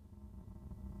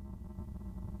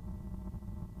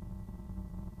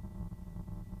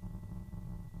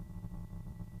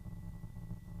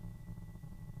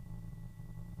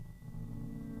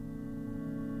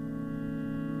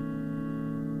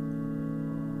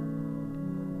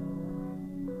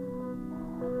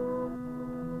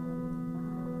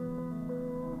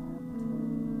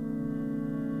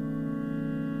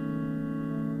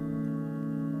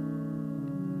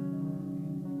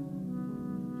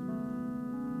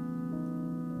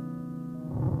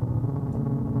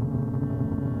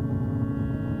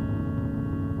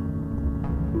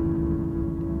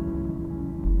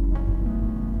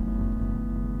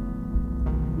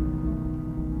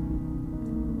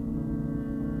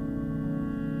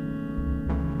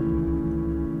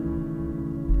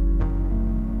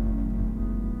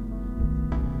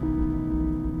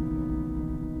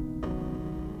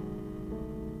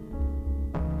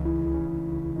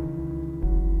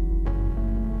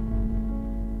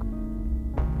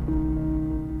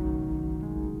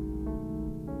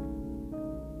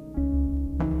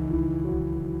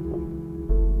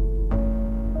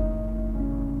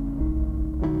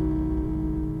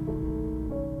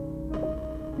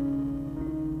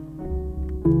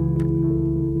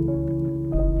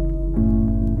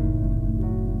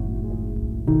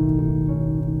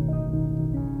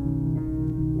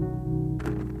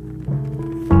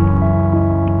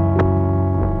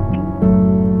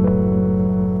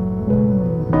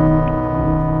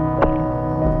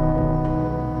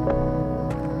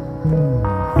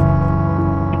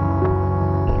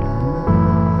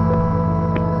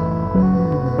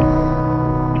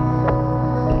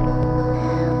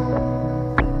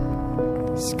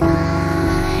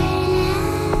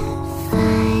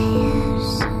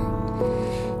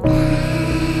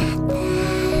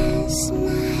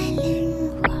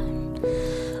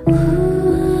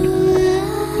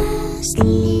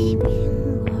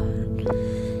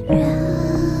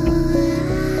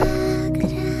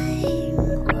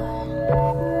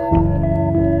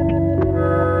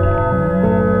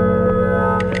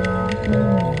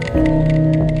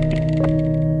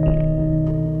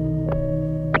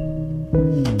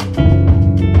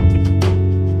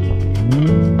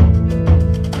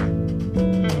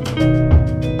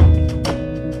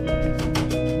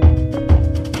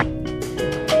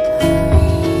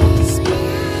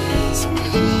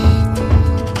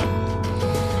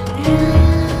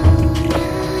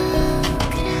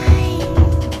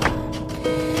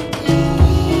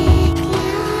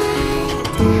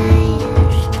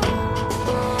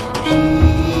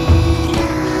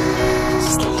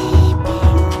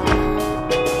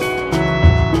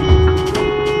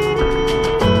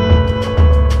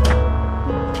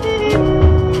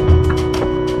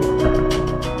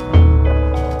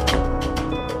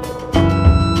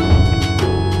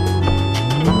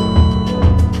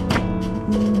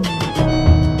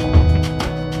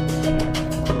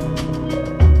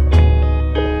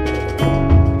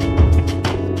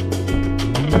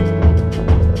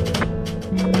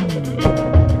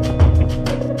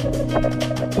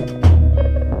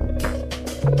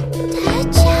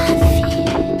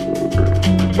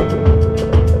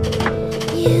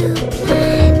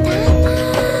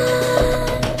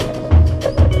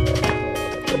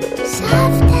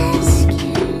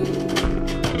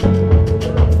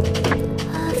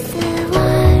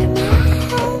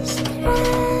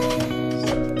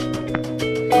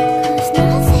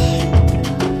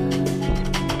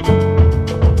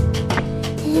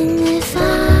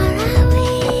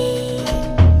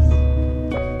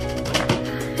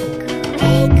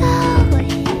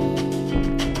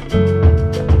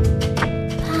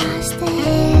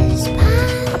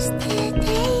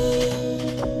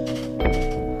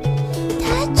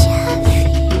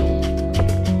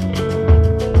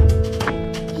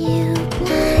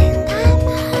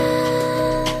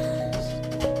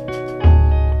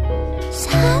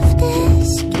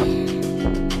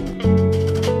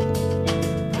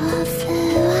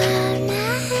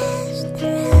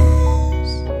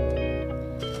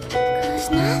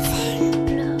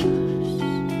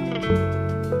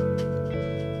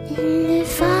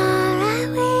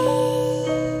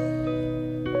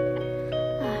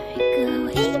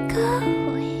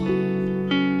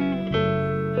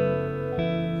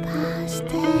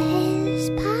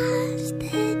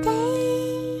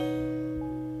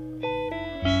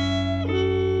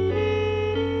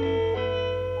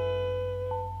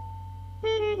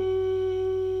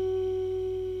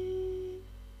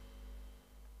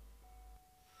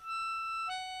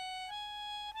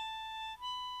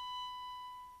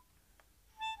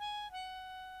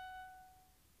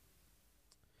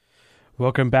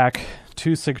 Welcome back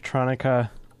to Sigtronica,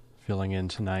 filling in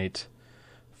tonight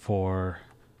for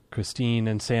Christine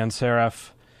and Sans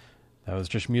Serif. That was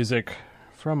just music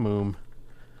from Moom.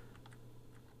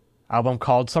 Album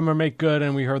called Summer Make Good,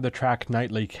 and we heard the track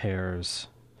Nightly Cares.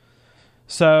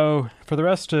 So, for the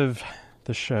rest of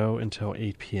the show until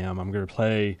 8 p.m., I'm going to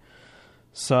play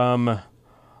some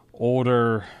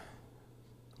older...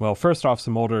 Well, first off,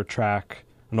 an older track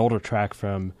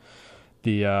from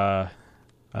the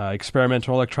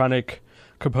experimental electronic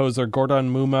composer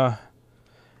Gordon Muma.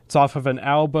 It's off of an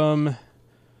album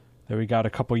that we got a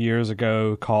couple years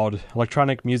ago called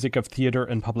Electronic Music of Theater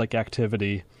and Public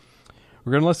Activity.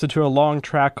 We're going to listen to a long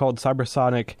track called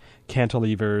Cybersonic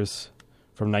Cantilevers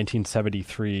from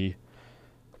 1973.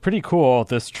 Pretty cool.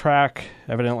 This track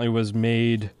evidently was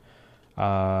made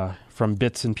from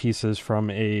bits and pieces from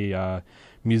a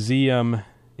museum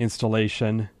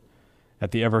installation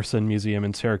at the Everson Museum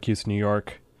in Syracuse, New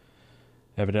York.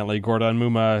 Evidently, Gordon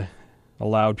Muma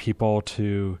allowed people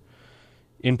to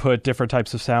input different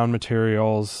types of sound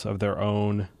materials of their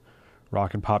own,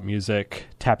 rock and pop music,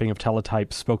 tapping of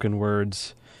teletypes, spoken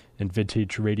words, and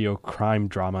vintage radio crime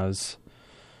dramas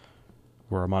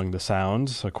were among the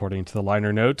sounds, according to the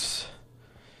liner notes.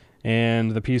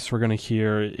 And the piece we're going to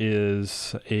hear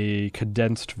is a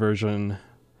condensed version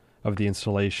of the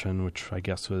installation, which I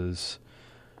guess was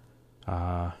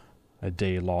a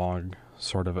day-long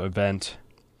sort of event.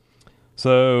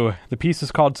 So the piece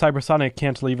is called Cybersonic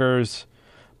Cantilevers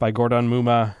by Gordon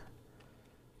Muma.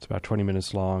 It's about 20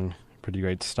 minutes long. Pretty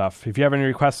great stuff. If you have any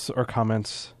requests or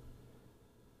comments,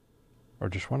 or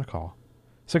just want to call,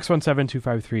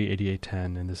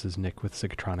 617-253-8810, and this is Nick with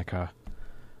Sigtronica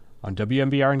on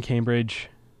WMBR in Cambridge,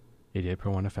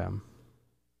 88.1 FM.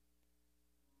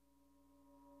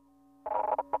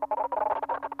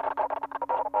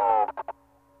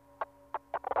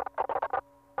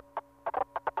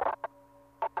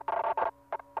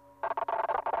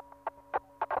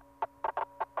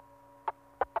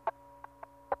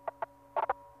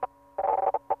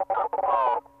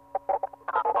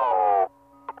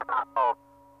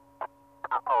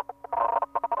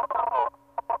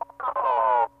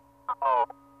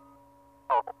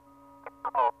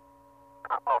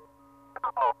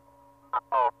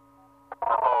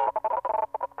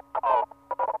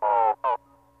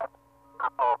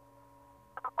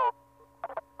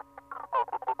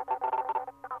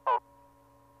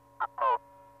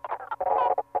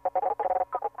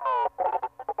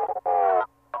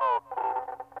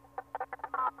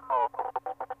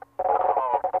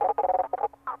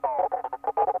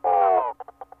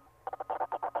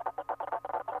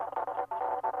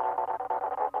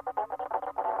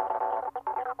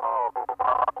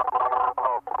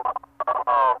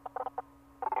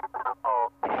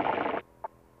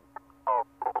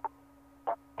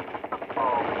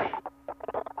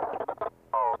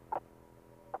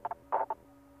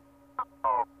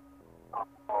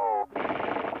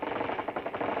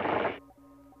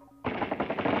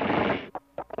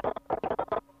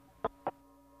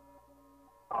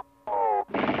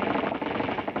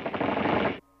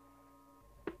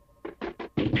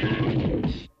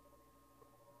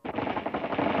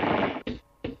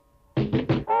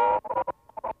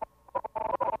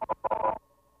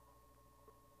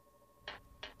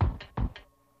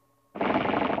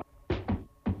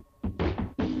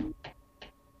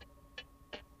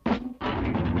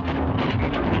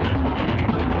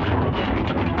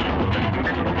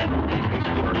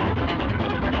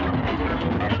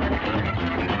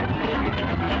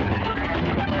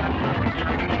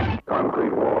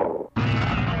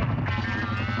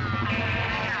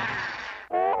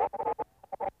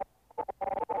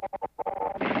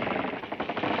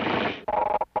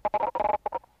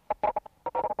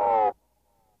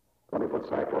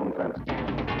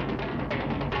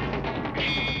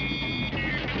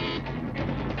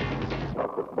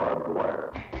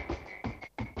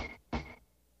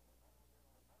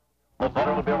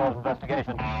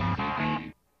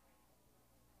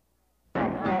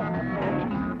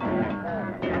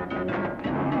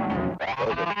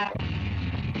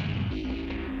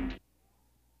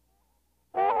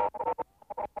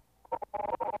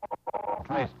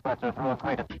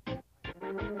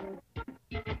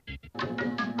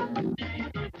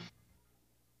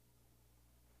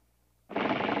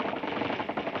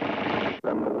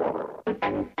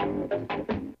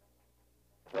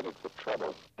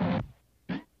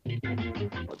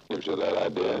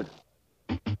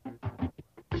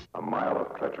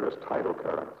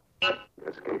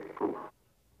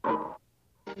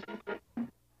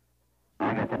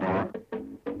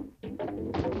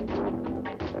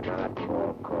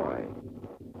 Coy.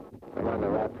 Bring on the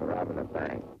rat for robbing a bank.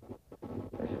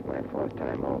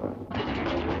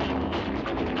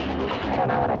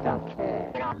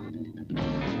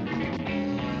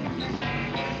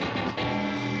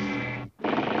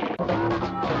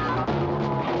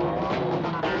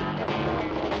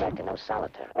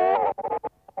 solitary.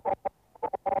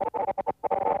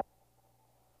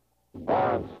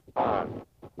 Boss, on,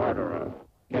 murderer,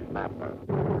 kidnapper.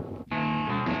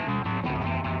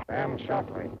 Sam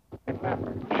Shockley,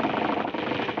 kidnapper.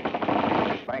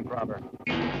 Bank robber,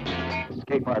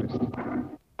 escape artist.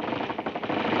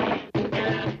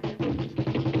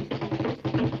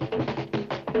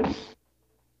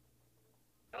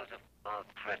 Joseph Paul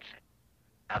Kretzer,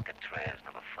 Alcatraz,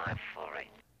 number 548.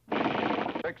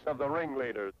 6 of the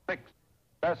ringleaders, 6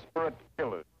 desperate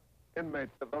killers,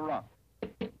 inmates of the Rock.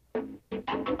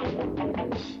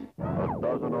 A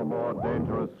dozen or more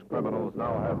dangerous criminals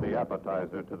now have the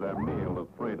appetizer to their meal of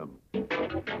freedom.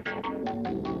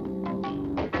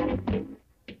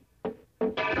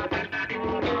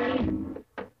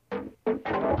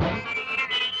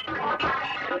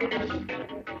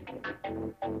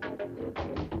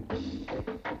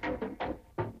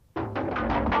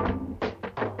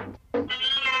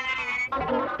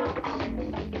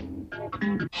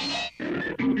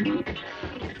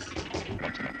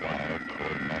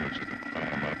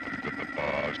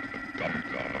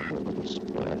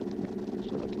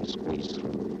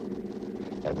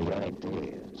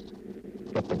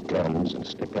 Get the guns and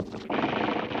stick up the...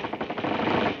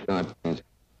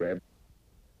 Grab.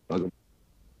 Plug 'em.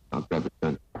 I'll grab the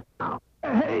gun.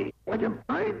 Hey, would you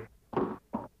mind?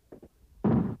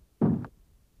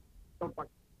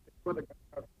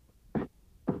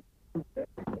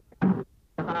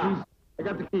 I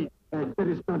got the key. And get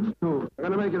his guns, too. I'm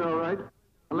gonna make it all right.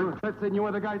 I'll leave Fred and you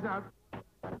other guys out.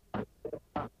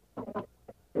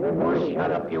 Oh,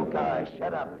 shut up, you guys.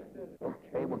 Shut up.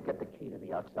 Okay, we'll get the key to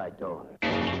the outside door.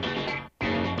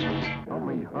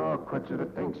 Only Kretzer, the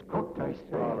thing's cooked, I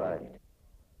say. All right.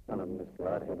 None of them has go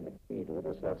out having the key to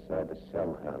us outside the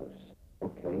cell house.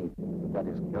 Okay? We got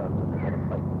his guns and we got a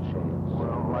fighting chance.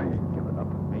 Well, I ain't giving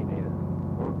up. Me neither.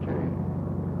 Okay.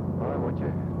 All right, would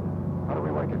you? How do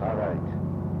we work it? All right.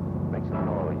 Make some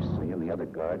noise, so you and the other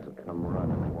guards will come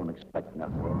running. They won't expect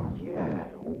nothing. Yeah,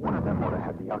 one of them ought to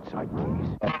have the outside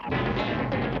keys.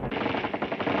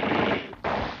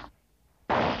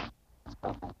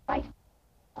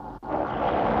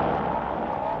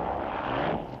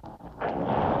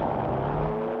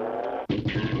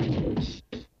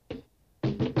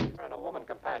 And a woman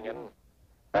companion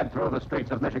sped through the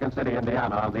streets of Michigan City,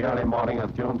 Indiana on the early morning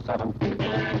of June 7th.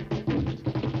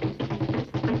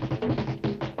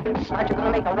 Aren't you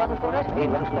going to make a run for it? He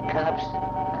runs from the cops.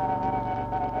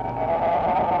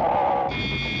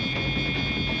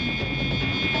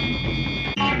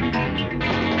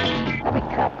 Every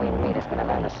cop we meet is going to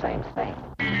learn the same thing.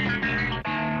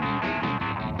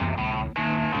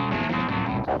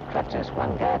 Tell Kretzer's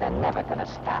one guy they're never going to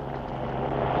stop.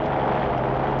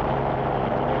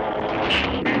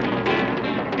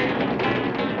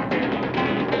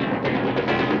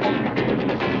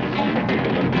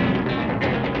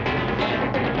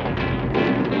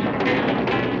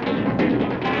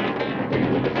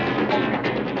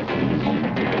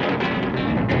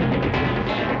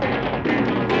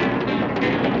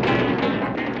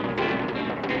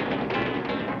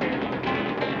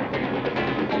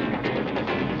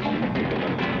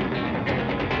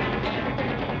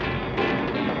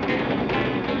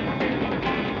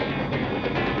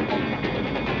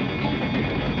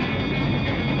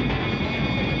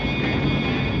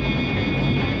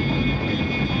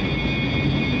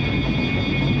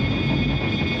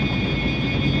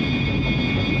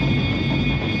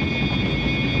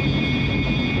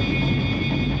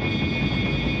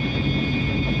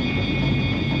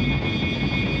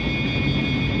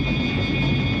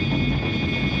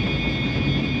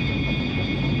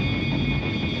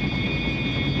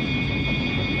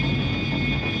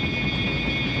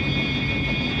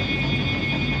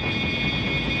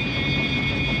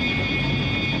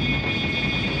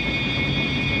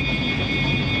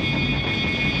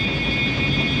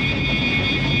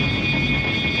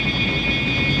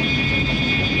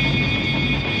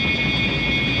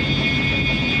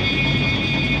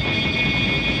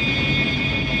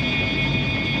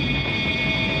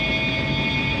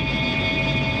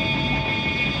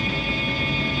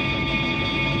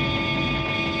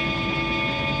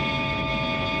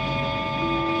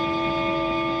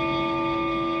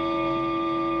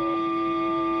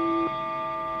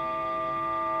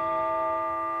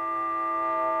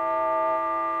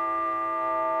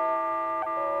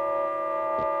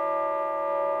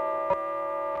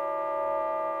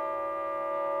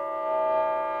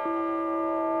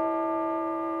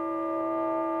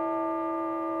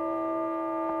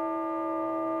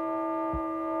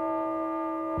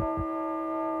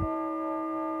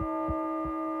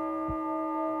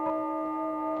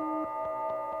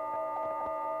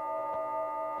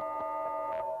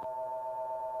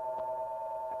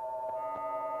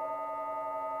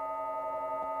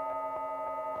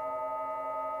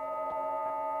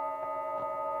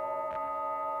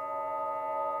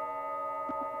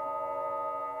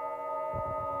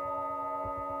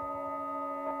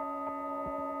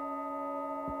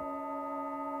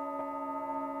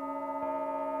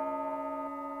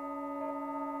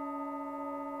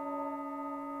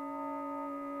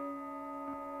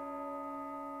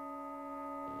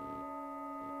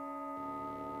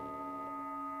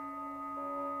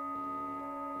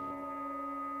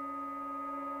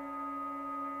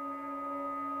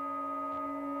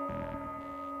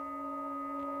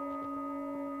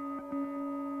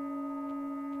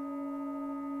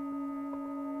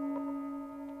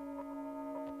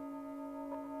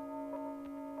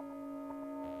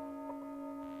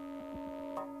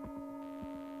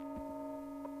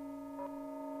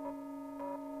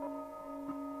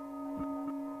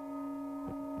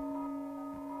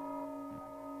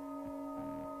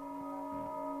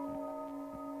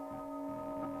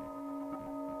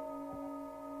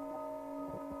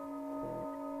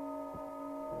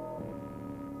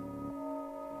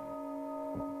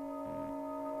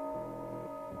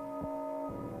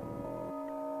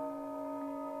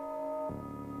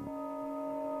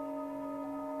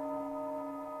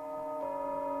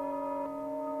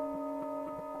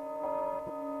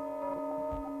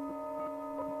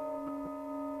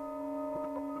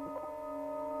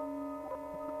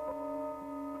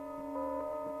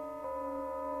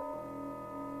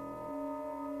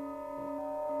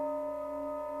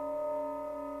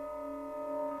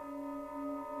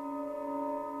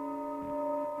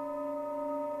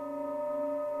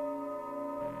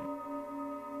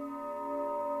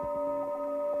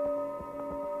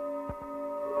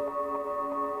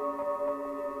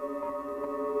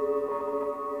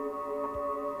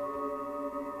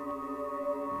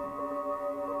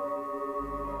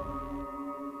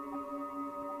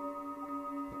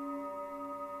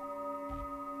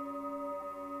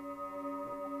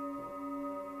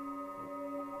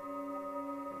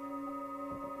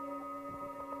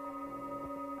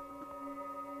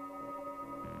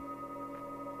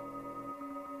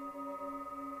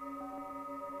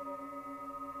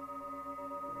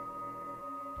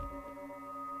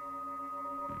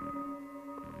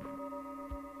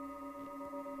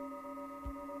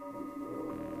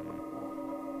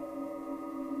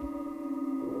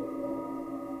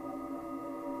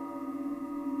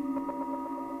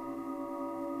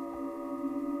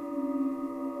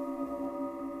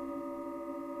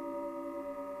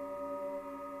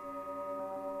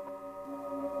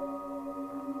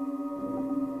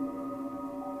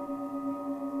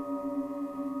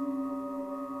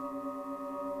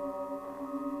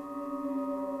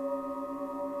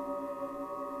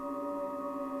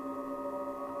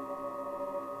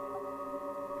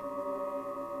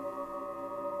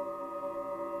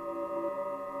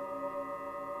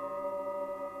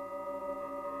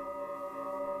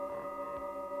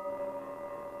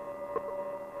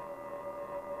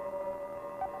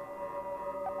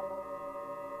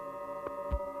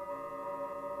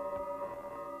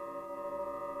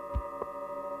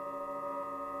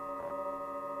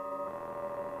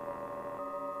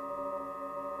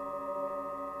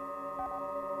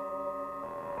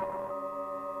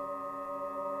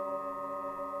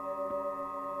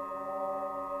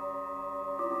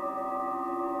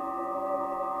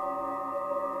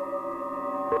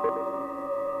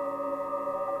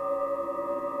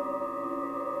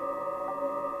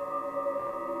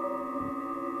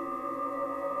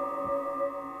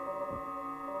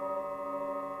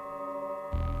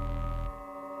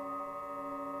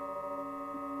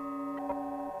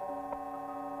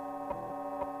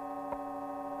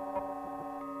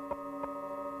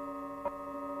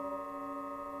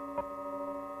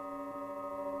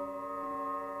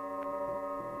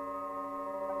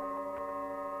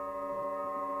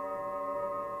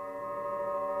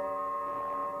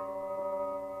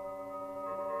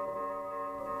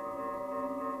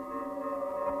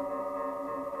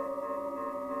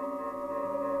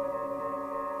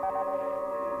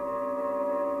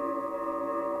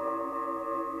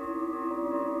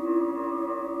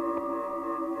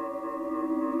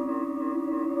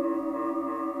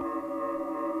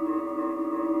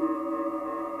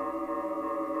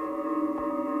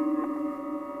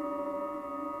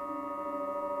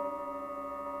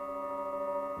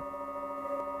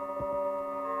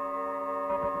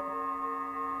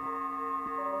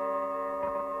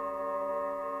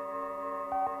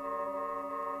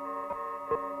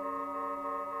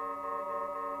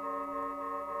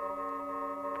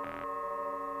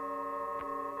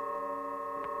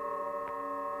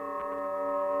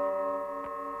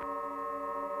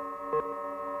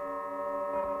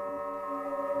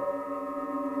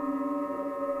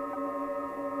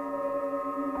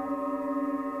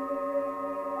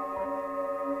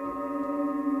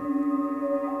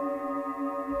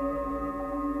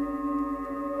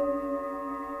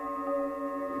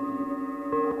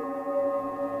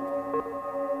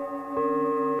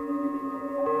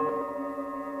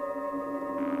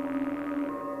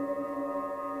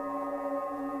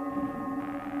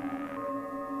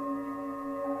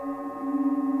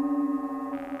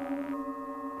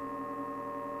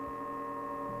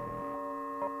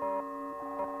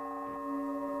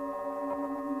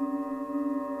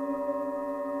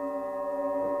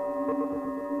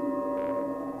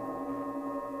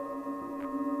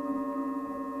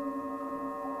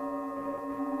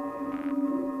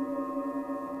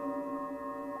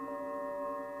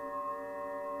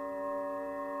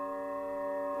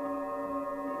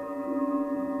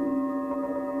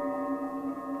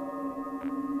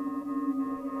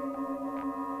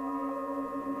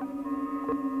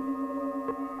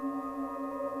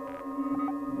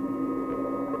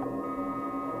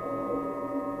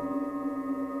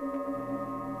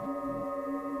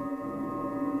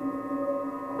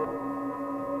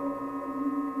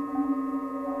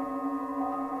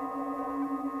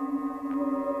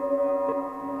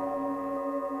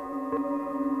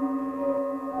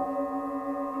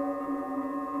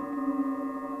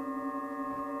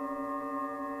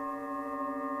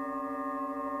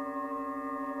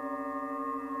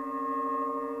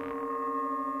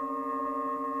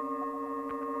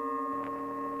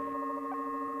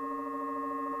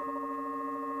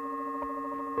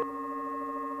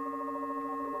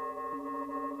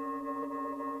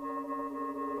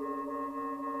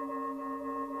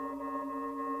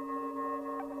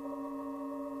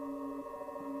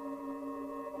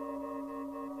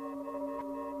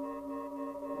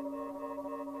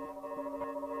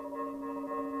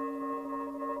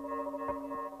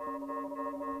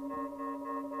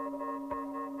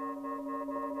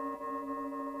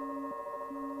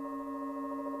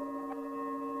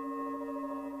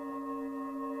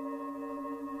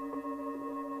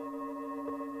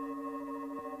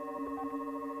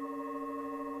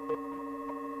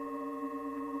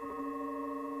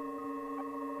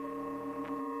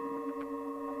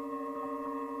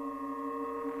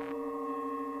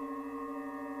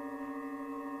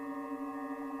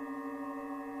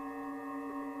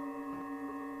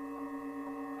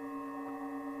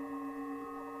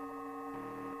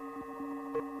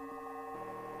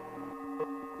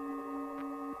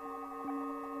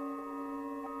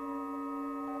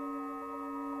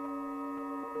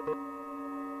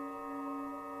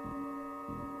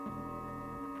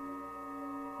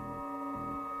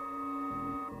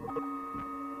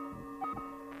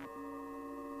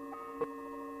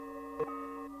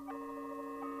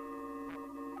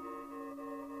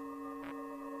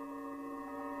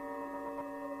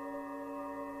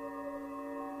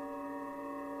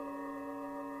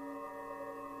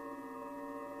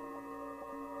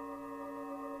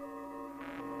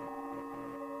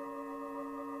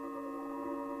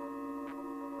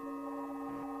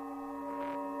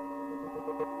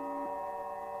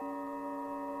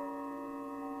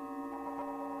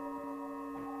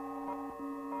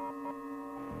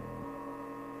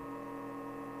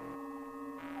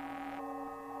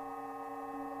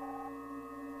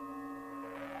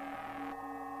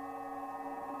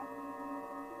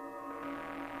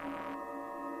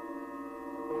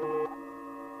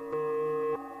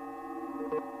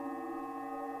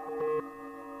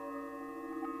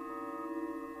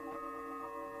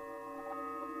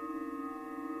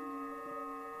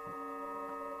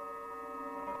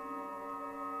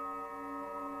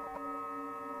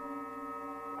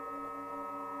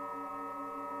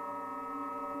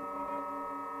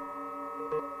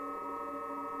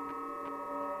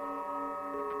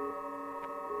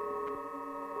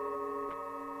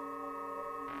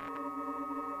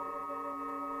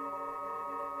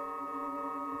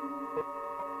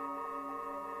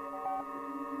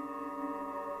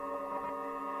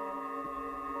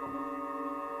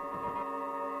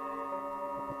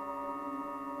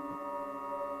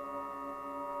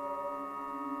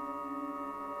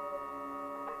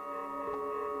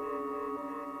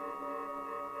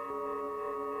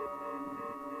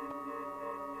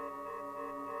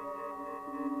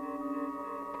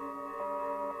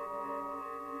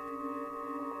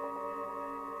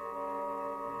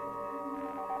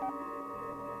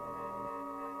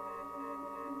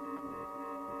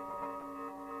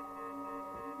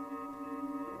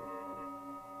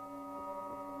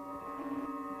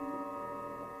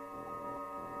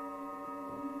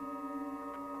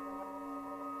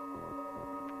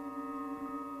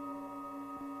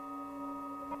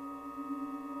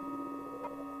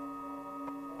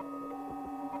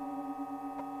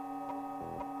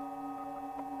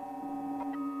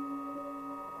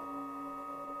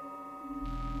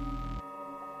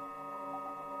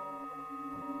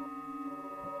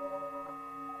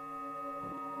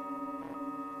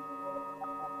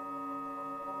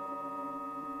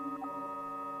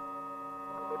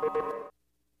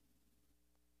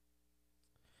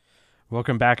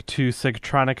 Welcome back to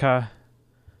Sigtronica.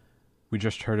 We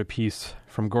just heard a piece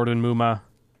from Gordon Muma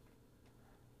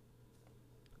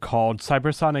called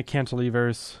Cybersonic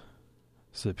Cantilevers.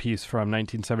 It's a piece from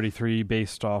 1973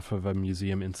 based off of a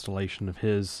museum installation of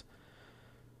his.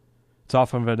 It's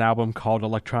off of an album called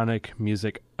Electronic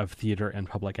Music of Theater and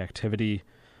Public Activity.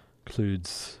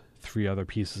 Includes 3 other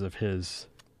pieces of his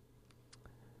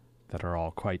that are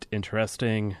all quite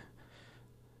interesting.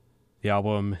 The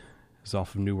album is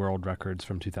off of New World Records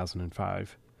from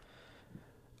 2005.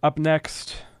 Up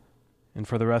next, and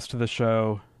for the rest of the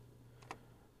show,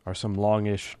 are some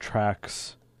longish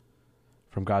tracks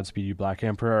from Godspeed You Black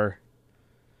Emperor.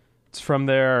 It's from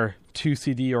their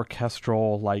 2-CD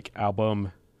orchestral-like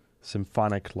album,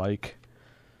 symphonic-like,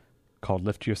 called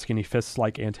Lift Your Skinny Fists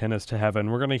Like Antennas to Heaven.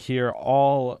 We're going to hear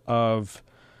all of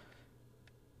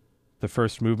the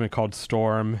first movement called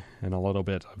Storm and a little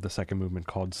bit of the second movement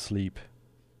called Sleep.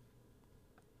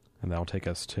 And that'll take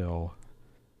us till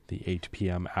the 8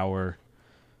 p.m. hour.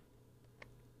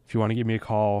 If you want to give me a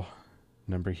call,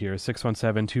 number here is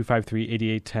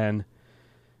 617-253-8810.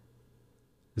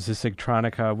 This is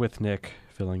Sigtronica with Nick,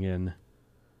 filling in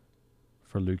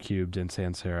for Liucubed and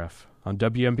Sans Serif on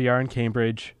WMBR in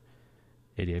Cambridge,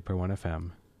 88.1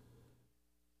 FM.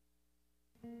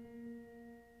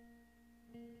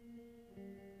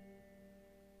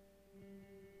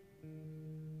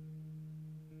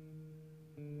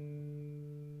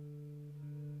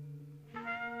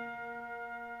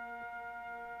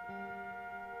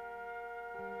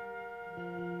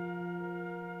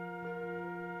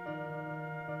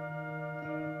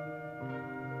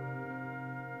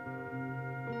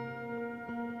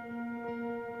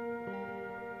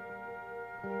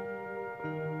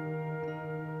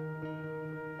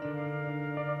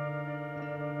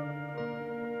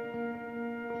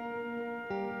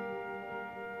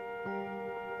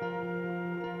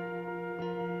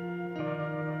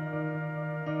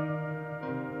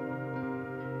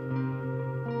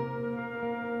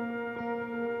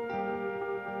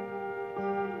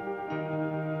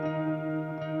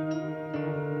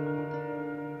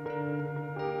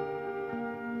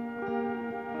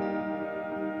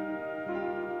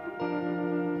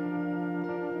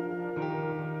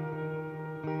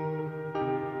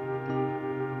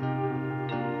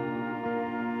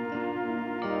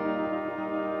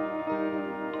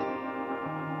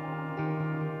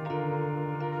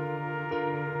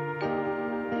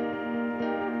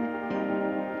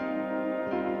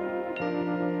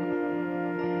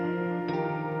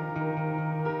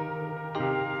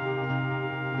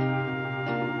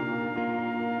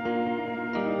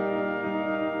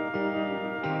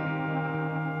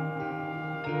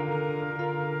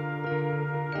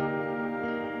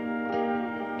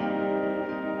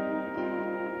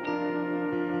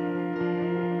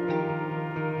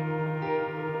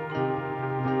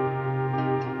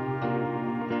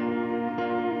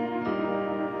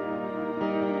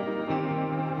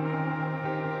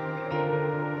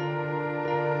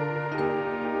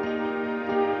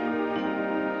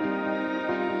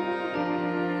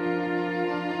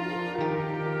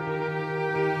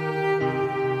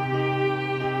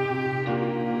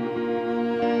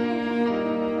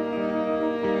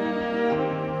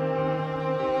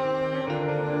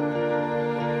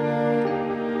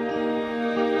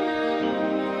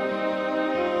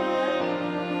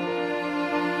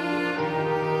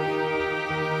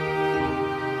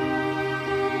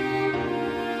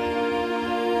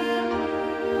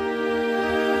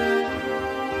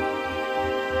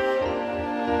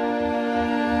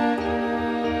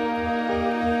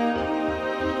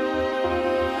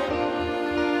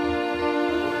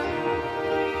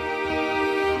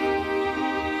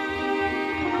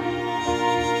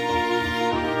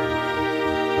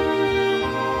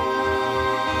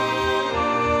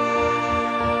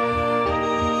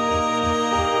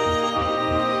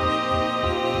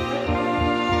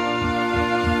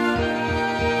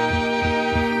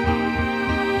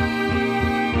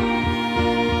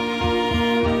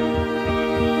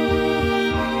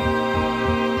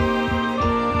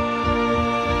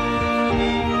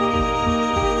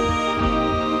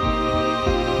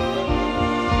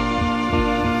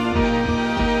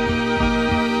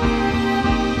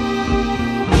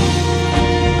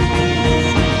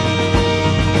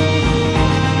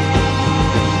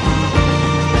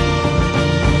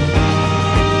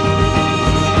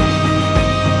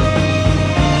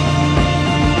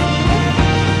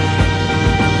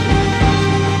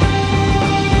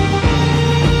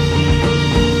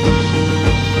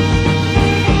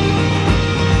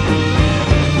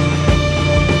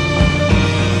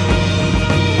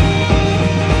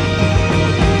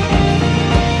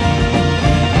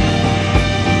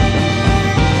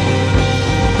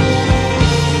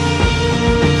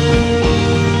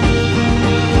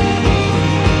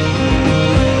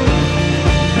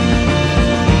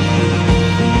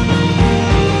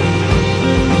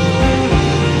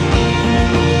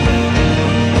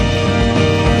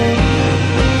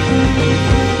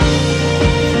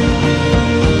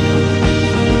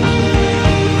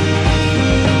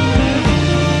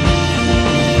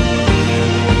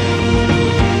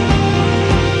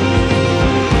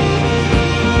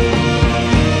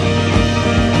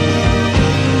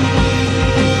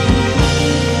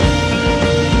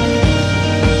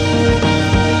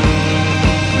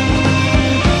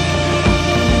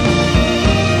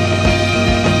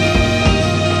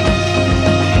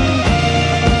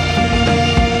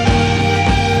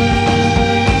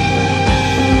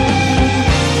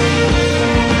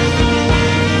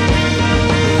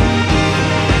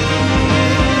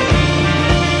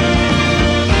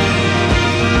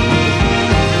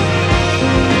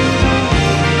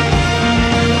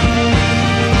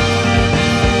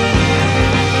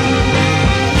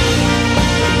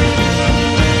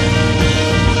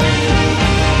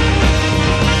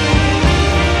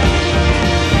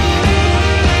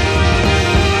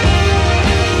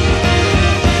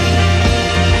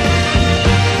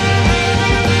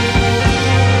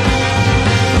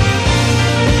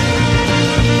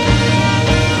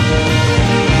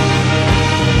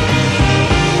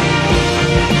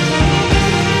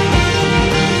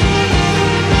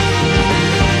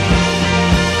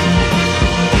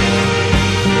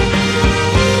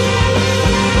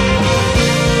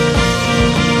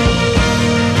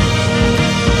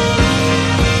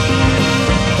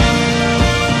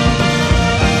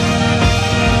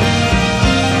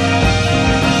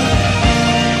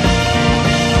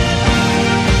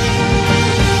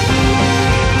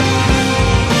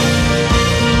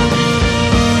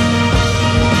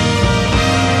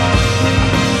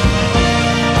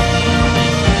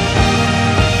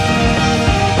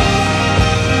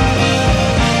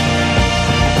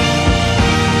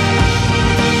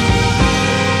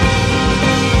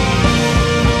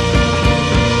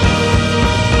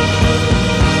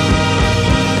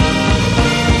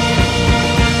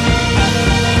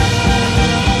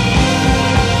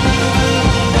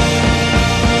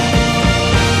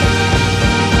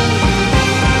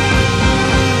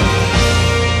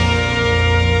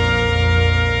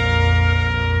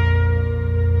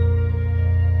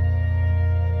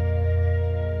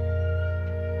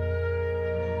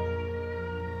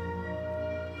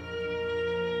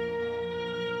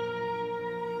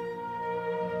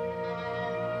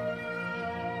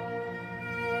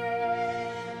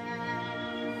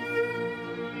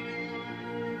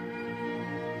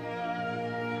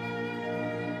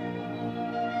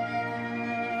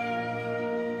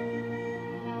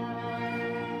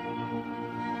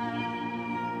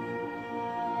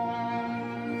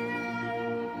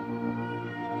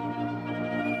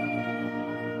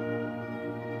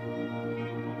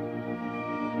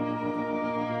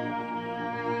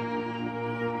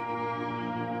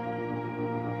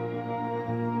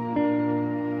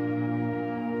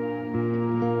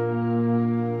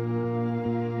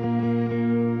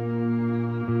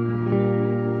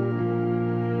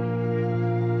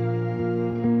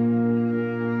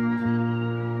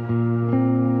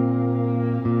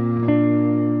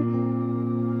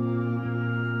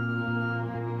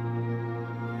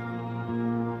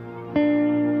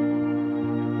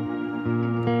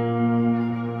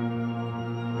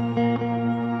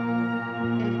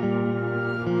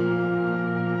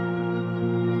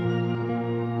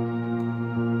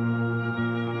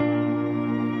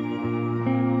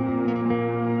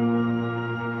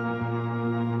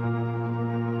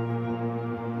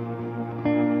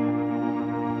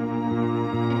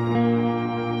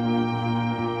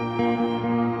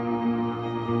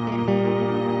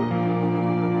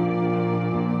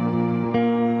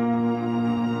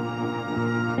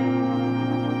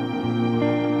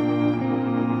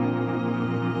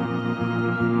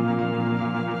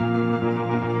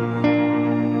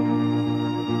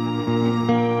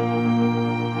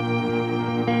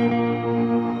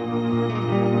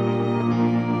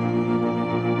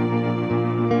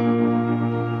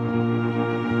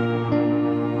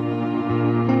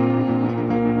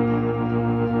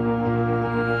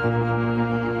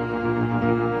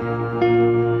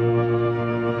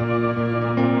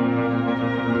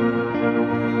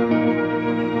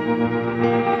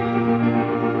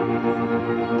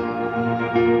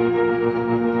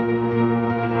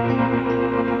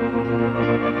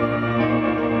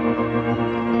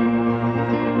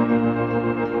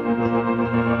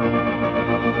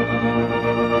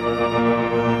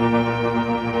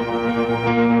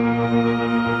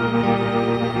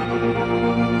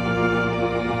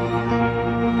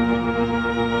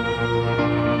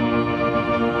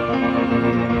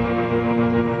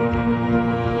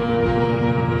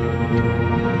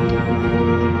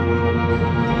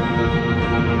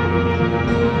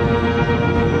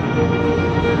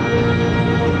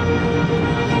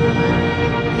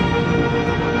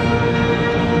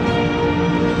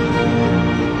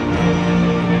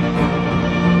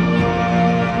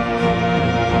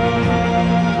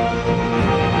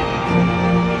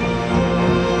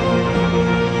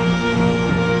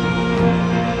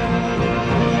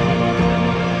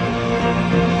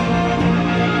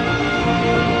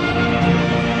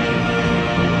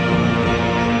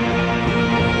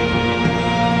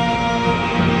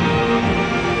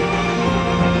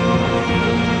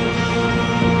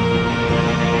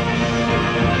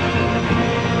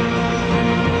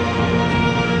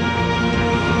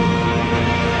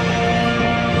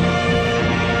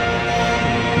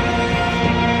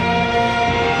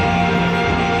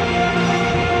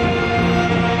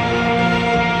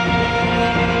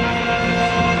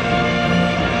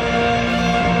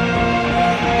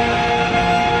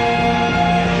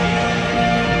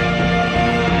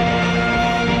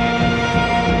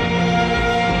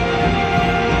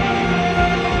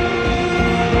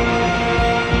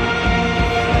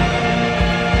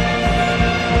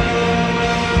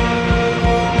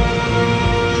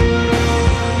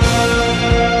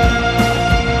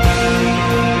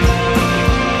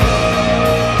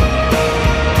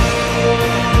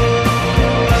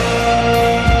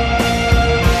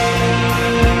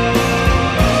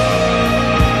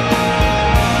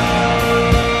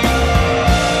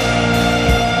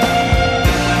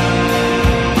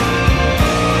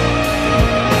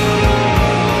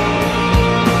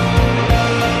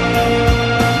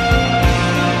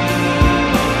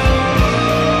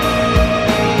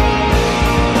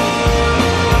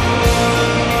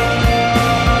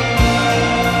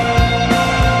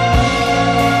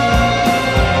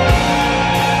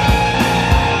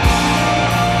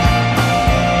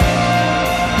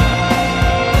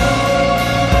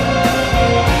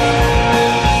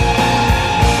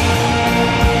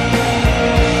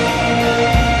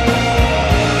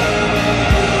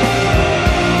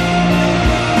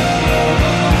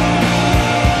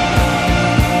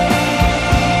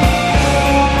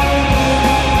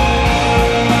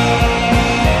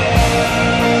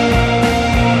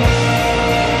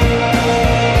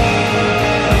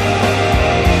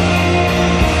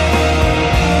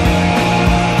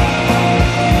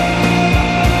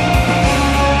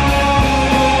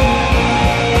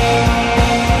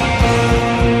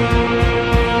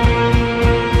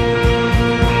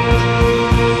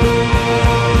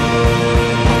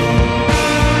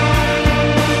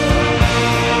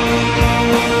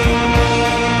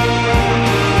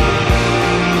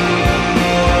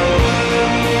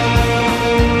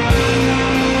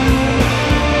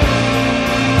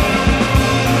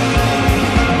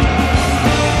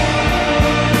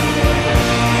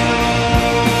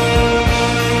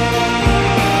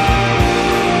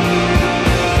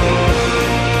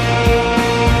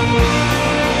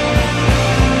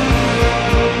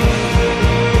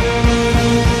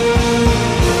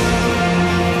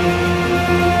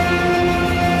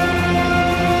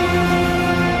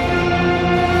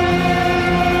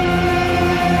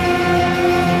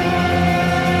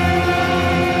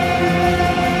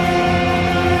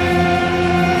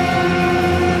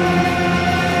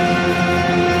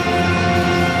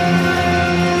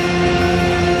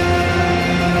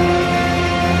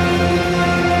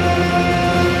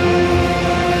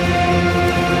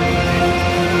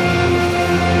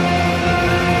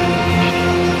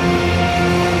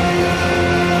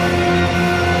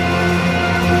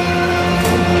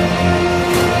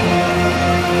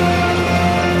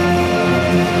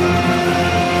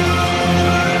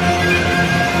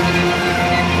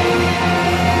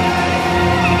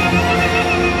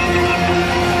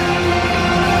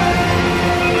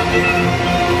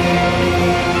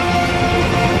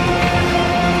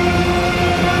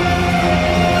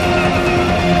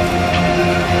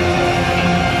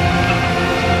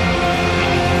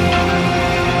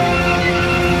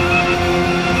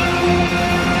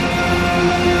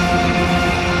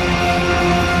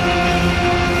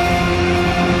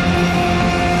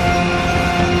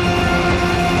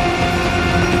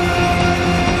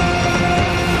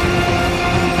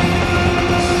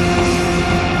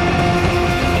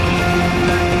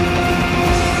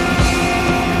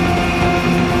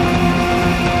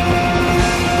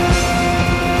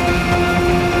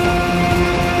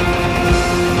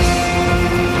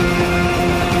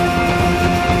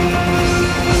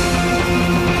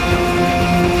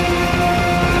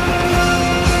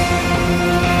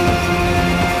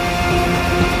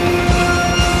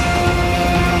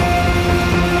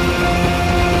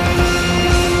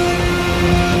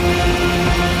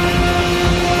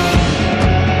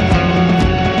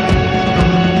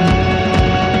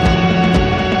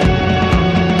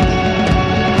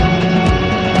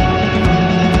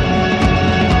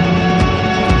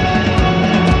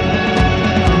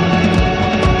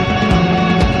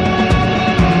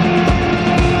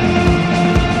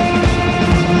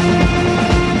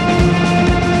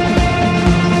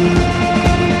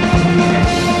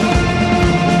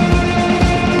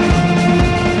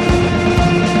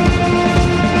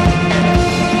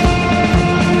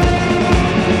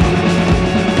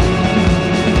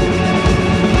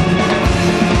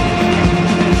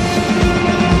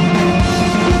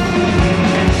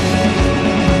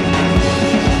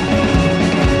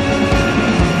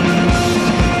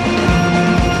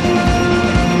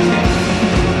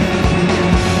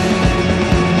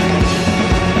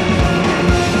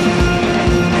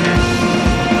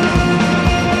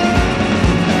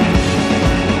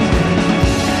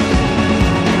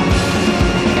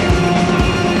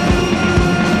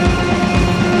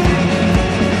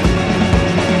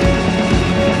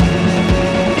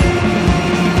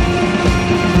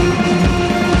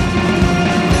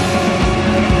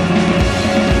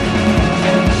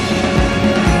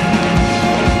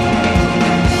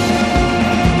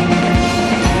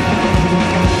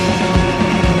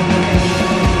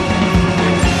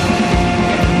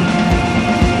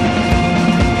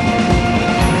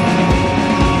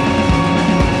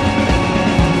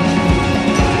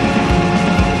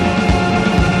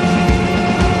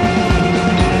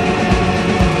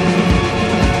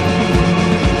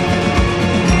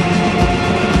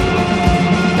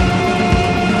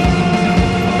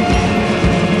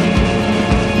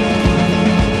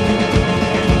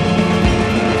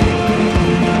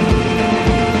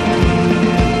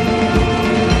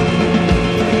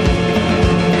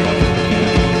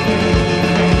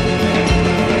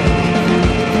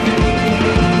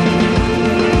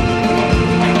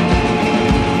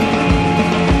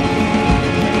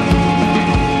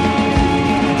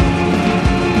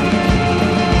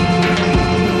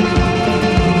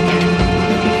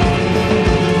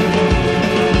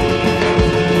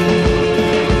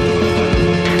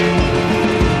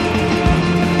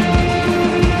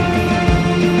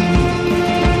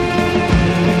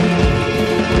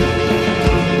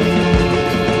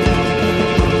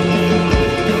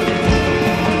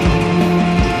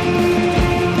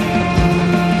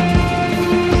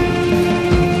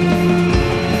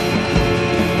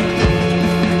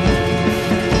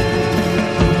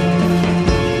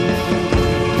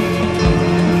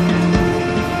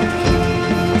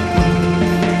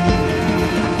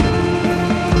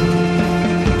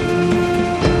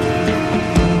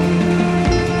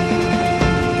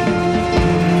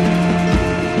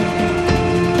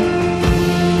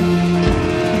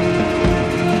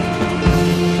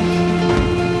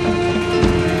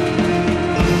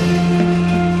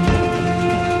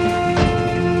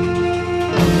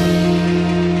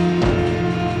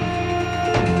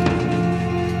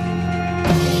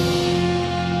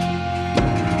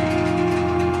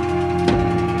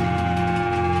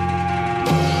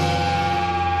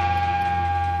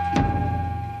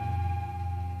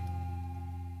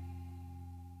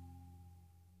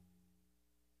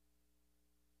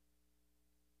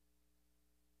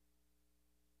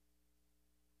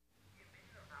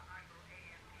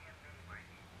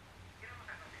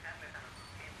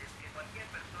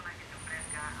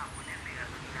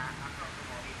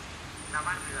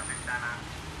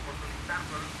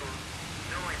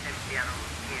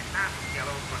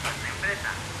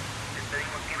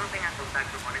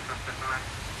 contacto con estas personas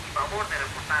y favor de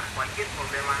reportar cualquier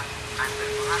problema al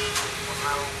personal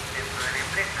informado dentro de la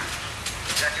empresa.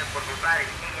 Gracias por comprar en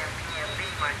AMPM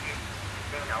Mini Market y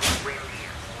tenga un buen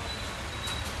día.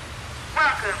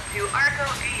 Welcome to Arco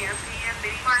AMPM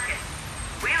Mini Market.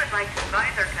 We would like to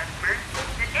advise our customers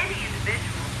that any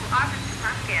individual who offers to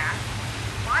pump gas,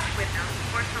 wash windows,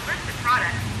 or solicit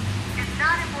products is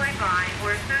not employed by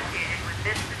or associated with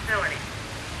this facility.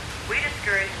 We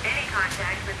discourage any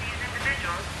contact with these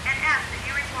individuals and ask that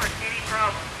you report any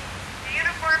problems to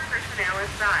uniformed personnel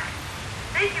inside.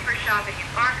 Thank you for shopping at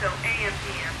Arco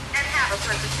AMPM and have a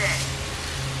pleasant day.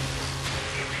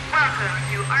 Welcome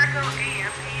to Arco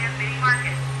AMPM Mini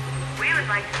Market. We would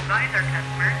like to advise our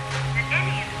customers that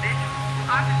any individual who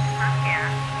offers to pump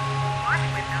gas, wash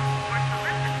windows, or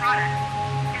solicit products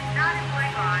is not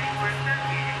employed by or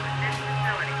associated with this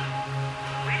facility.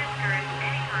 We discourage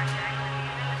any contact with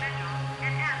these individuals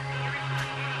and ask that you report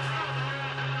any problems to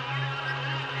uniformed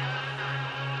personnel inside.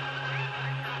 Thank you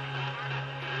for shopping at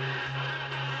Arco.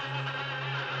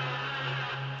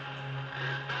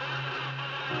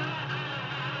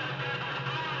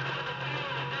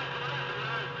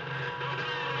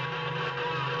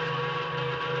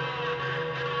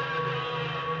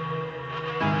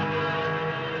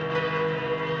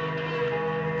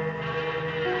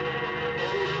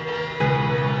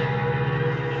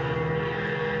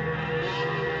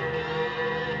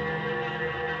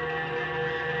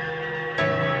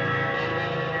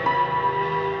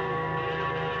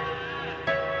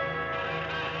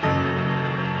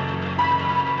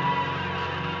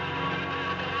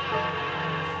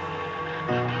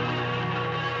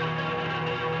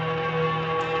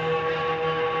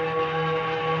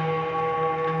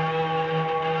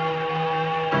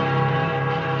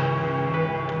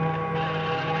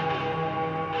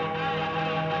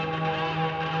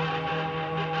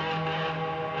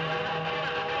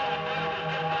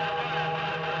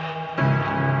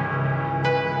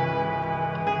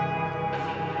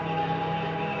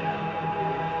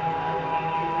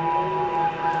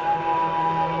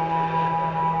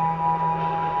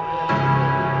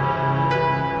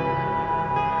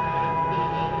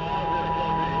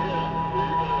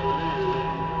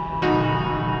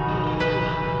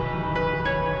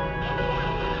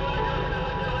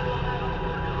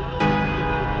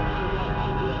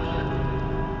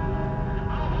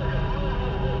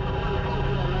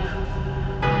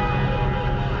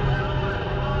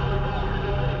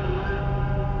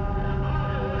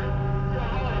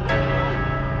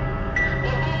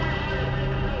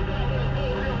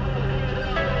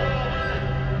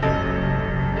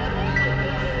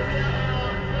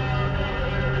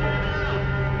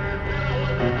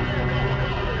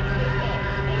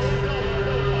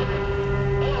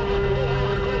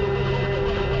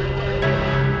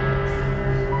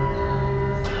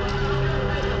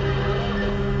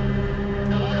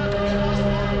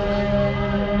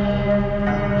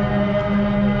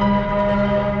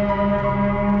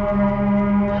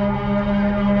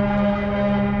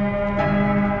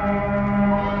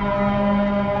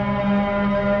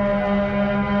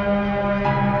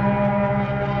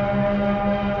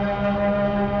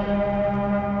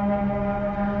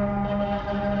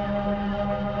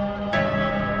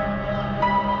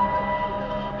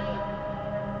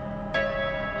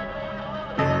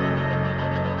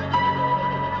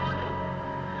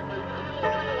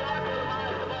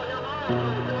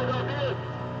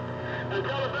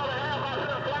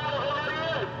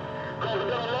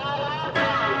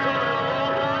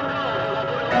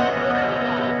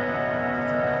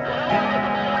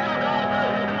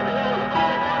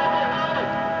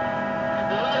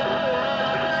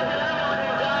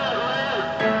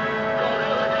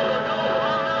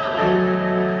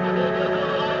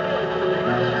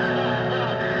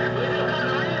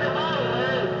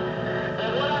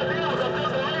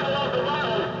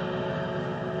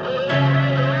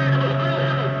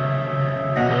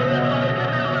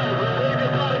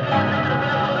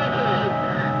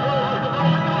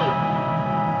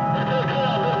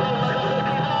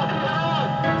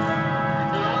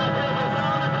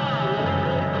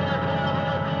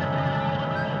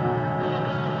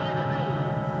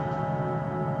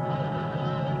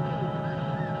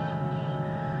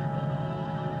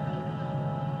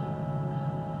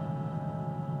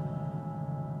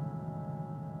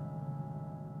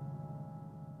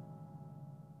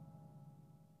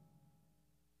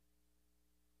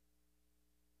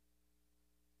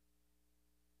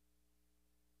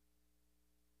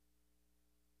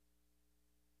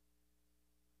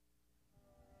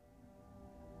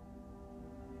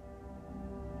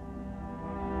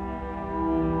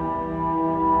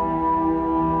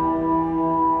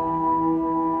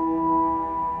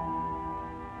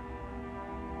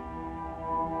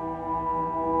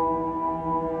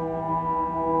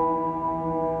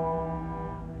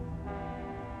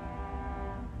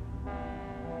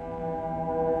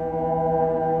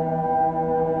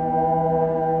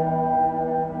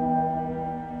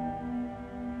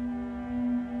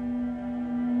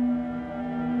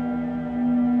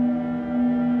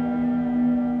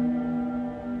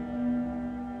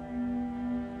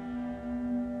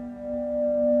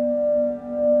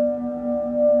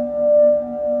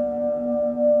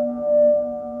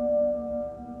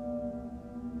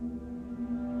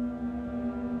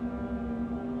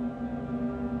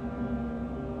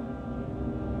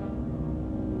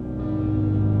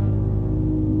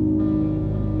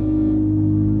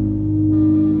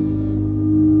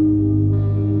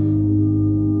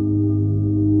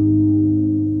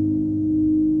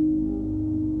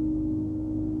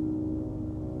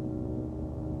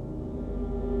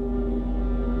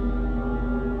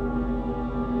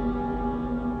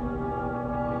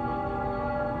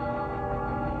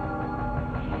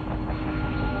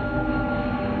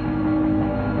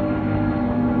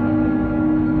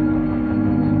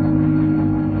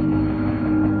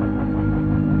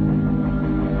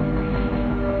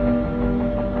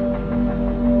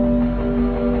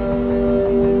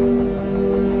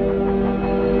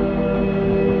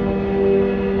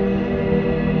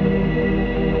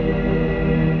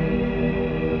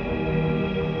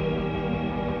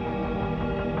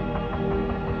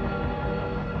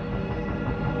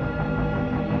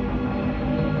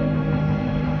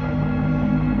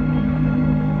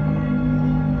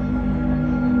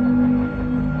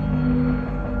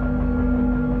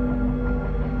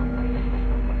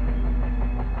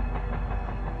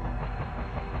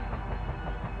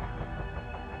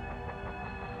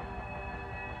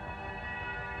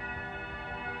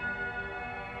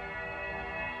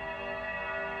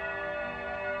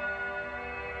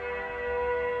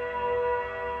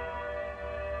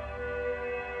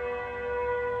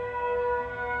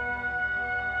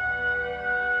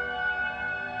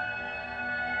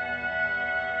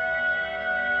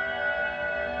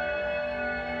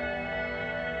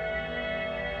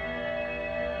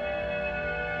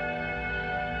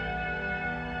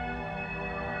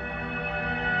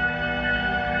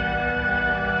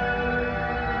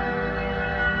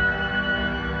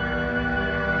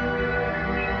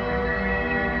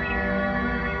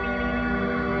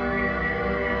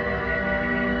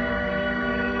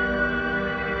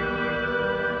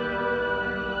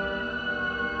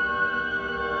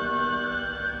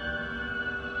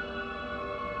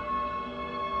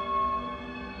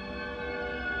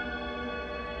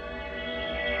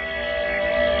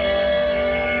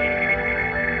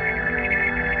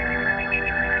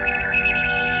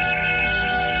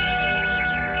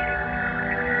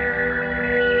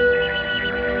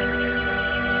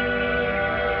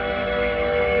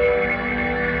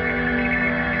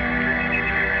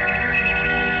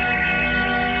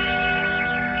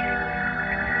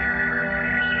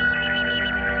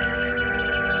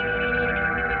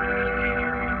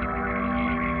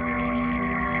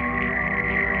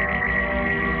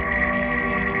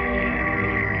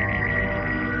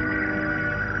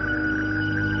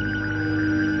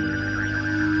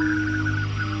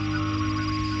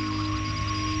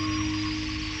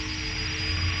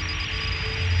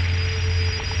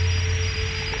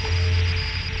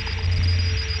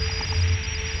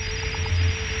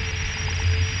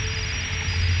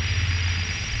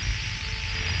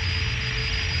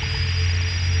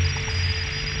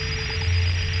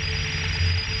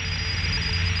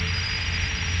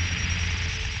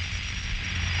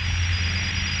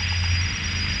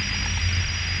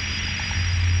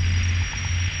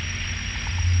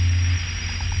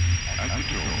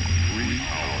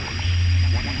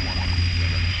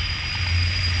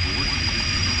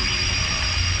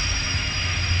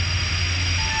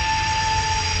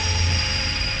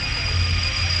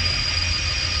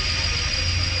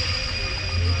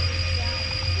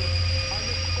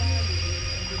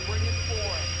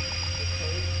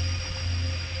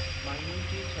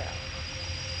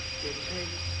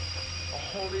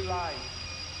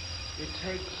 It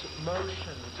takes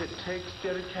motions, it takes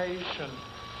dedication,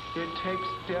 it takes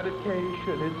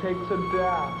dedication, it takes a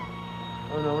death.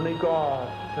 And only God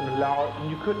can allow it, and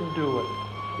you couldn't do it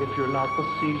if you're not the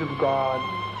seed of God.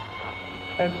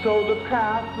 And so the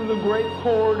path through the great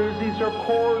corridors, these are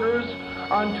corridors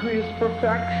unto his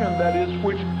perfection, that is,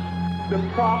 which the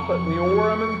prophet, the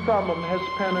Urim and Thummim, has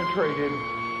penetrated,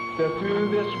 that through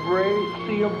this great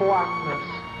sea of blackness,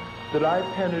 that I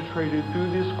penetrated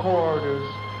through these corridors.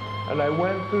 And I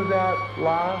went through that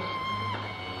last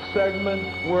segment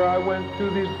where I went through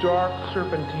these dark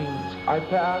serpentines. I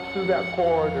passed through that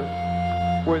corridor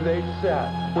where they sit,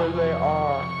 where they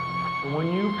are. And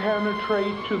when you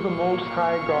penetrate to the Most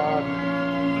High God,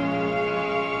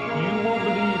 you will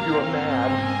believe you're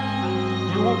mad.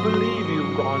 You will believe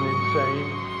you've gone insane.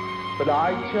 But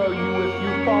I tell you, if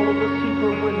you follow the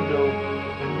secret window,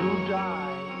 you die.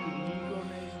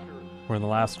 We're in the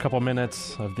last couple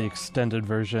minutes of the extended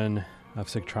version of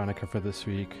Sigtronica for this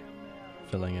week,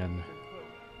 filling in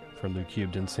for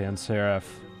Liucubed and Sans Serif.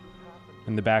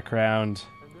 In the background,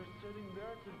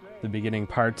 the beginning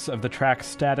parts of the track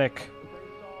Static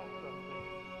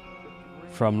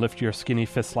from Lift Your Skinny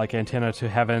Fist Like Antenna to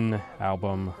Heaven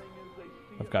album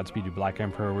of Godspeed You Black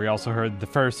Emperor. We also heard the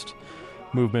first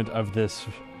movement of this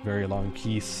very long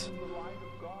piece.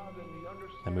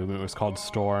 That movement was called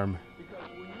Storm.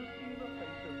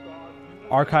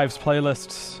 Archives,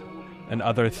 playlists, and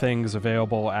other things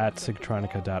available at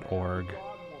sigtronica.org.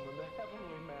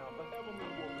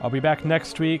 I'll be back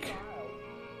next week,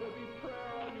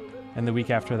 and the week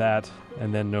after that,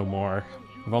 and then no more.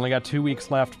 I've only got 2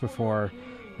 weeks left before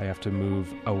I have to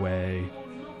move away.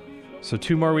 So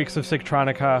 2 more weeks of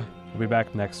Sigtronica. I'll be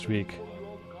back next week,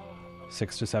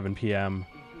 6 to 7 p.m.,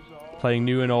 playing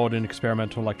new and old and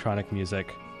experimental electronic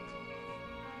music.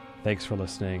 Thanks for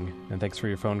listening, and thanks for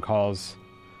your phone calls.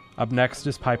 Up next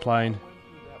is Pipeline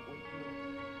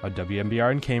on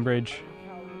WMBR in Cambridge,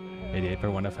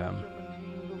 88.1 FM.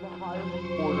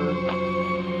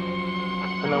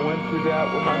 And I went through that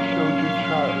when I showed you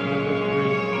chart number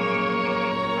 3.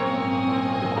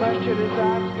 The question is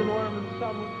asked in Urim and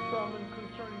Thummim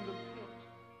concerning the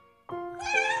pit.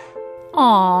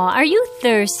 Aw, are you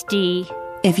thirsty?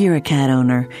 If you're a cat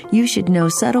owner, you should know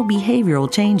subtle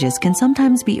behavioral changes can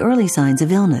sometimes be early signs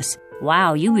of illness.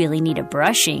 Wow, you really need a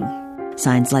brushing.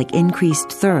 Signs like increased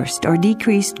thirst or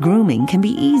decreased grooming can be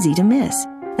easy to miss.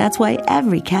 That's why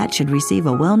every cat should receive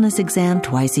a wellness exam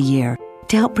twice a year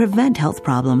to help prevent health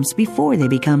problems before they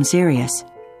become serious.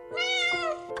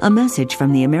 A message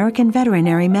from the American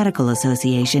Veterinary Medical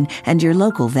Association and your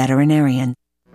local veterinarian.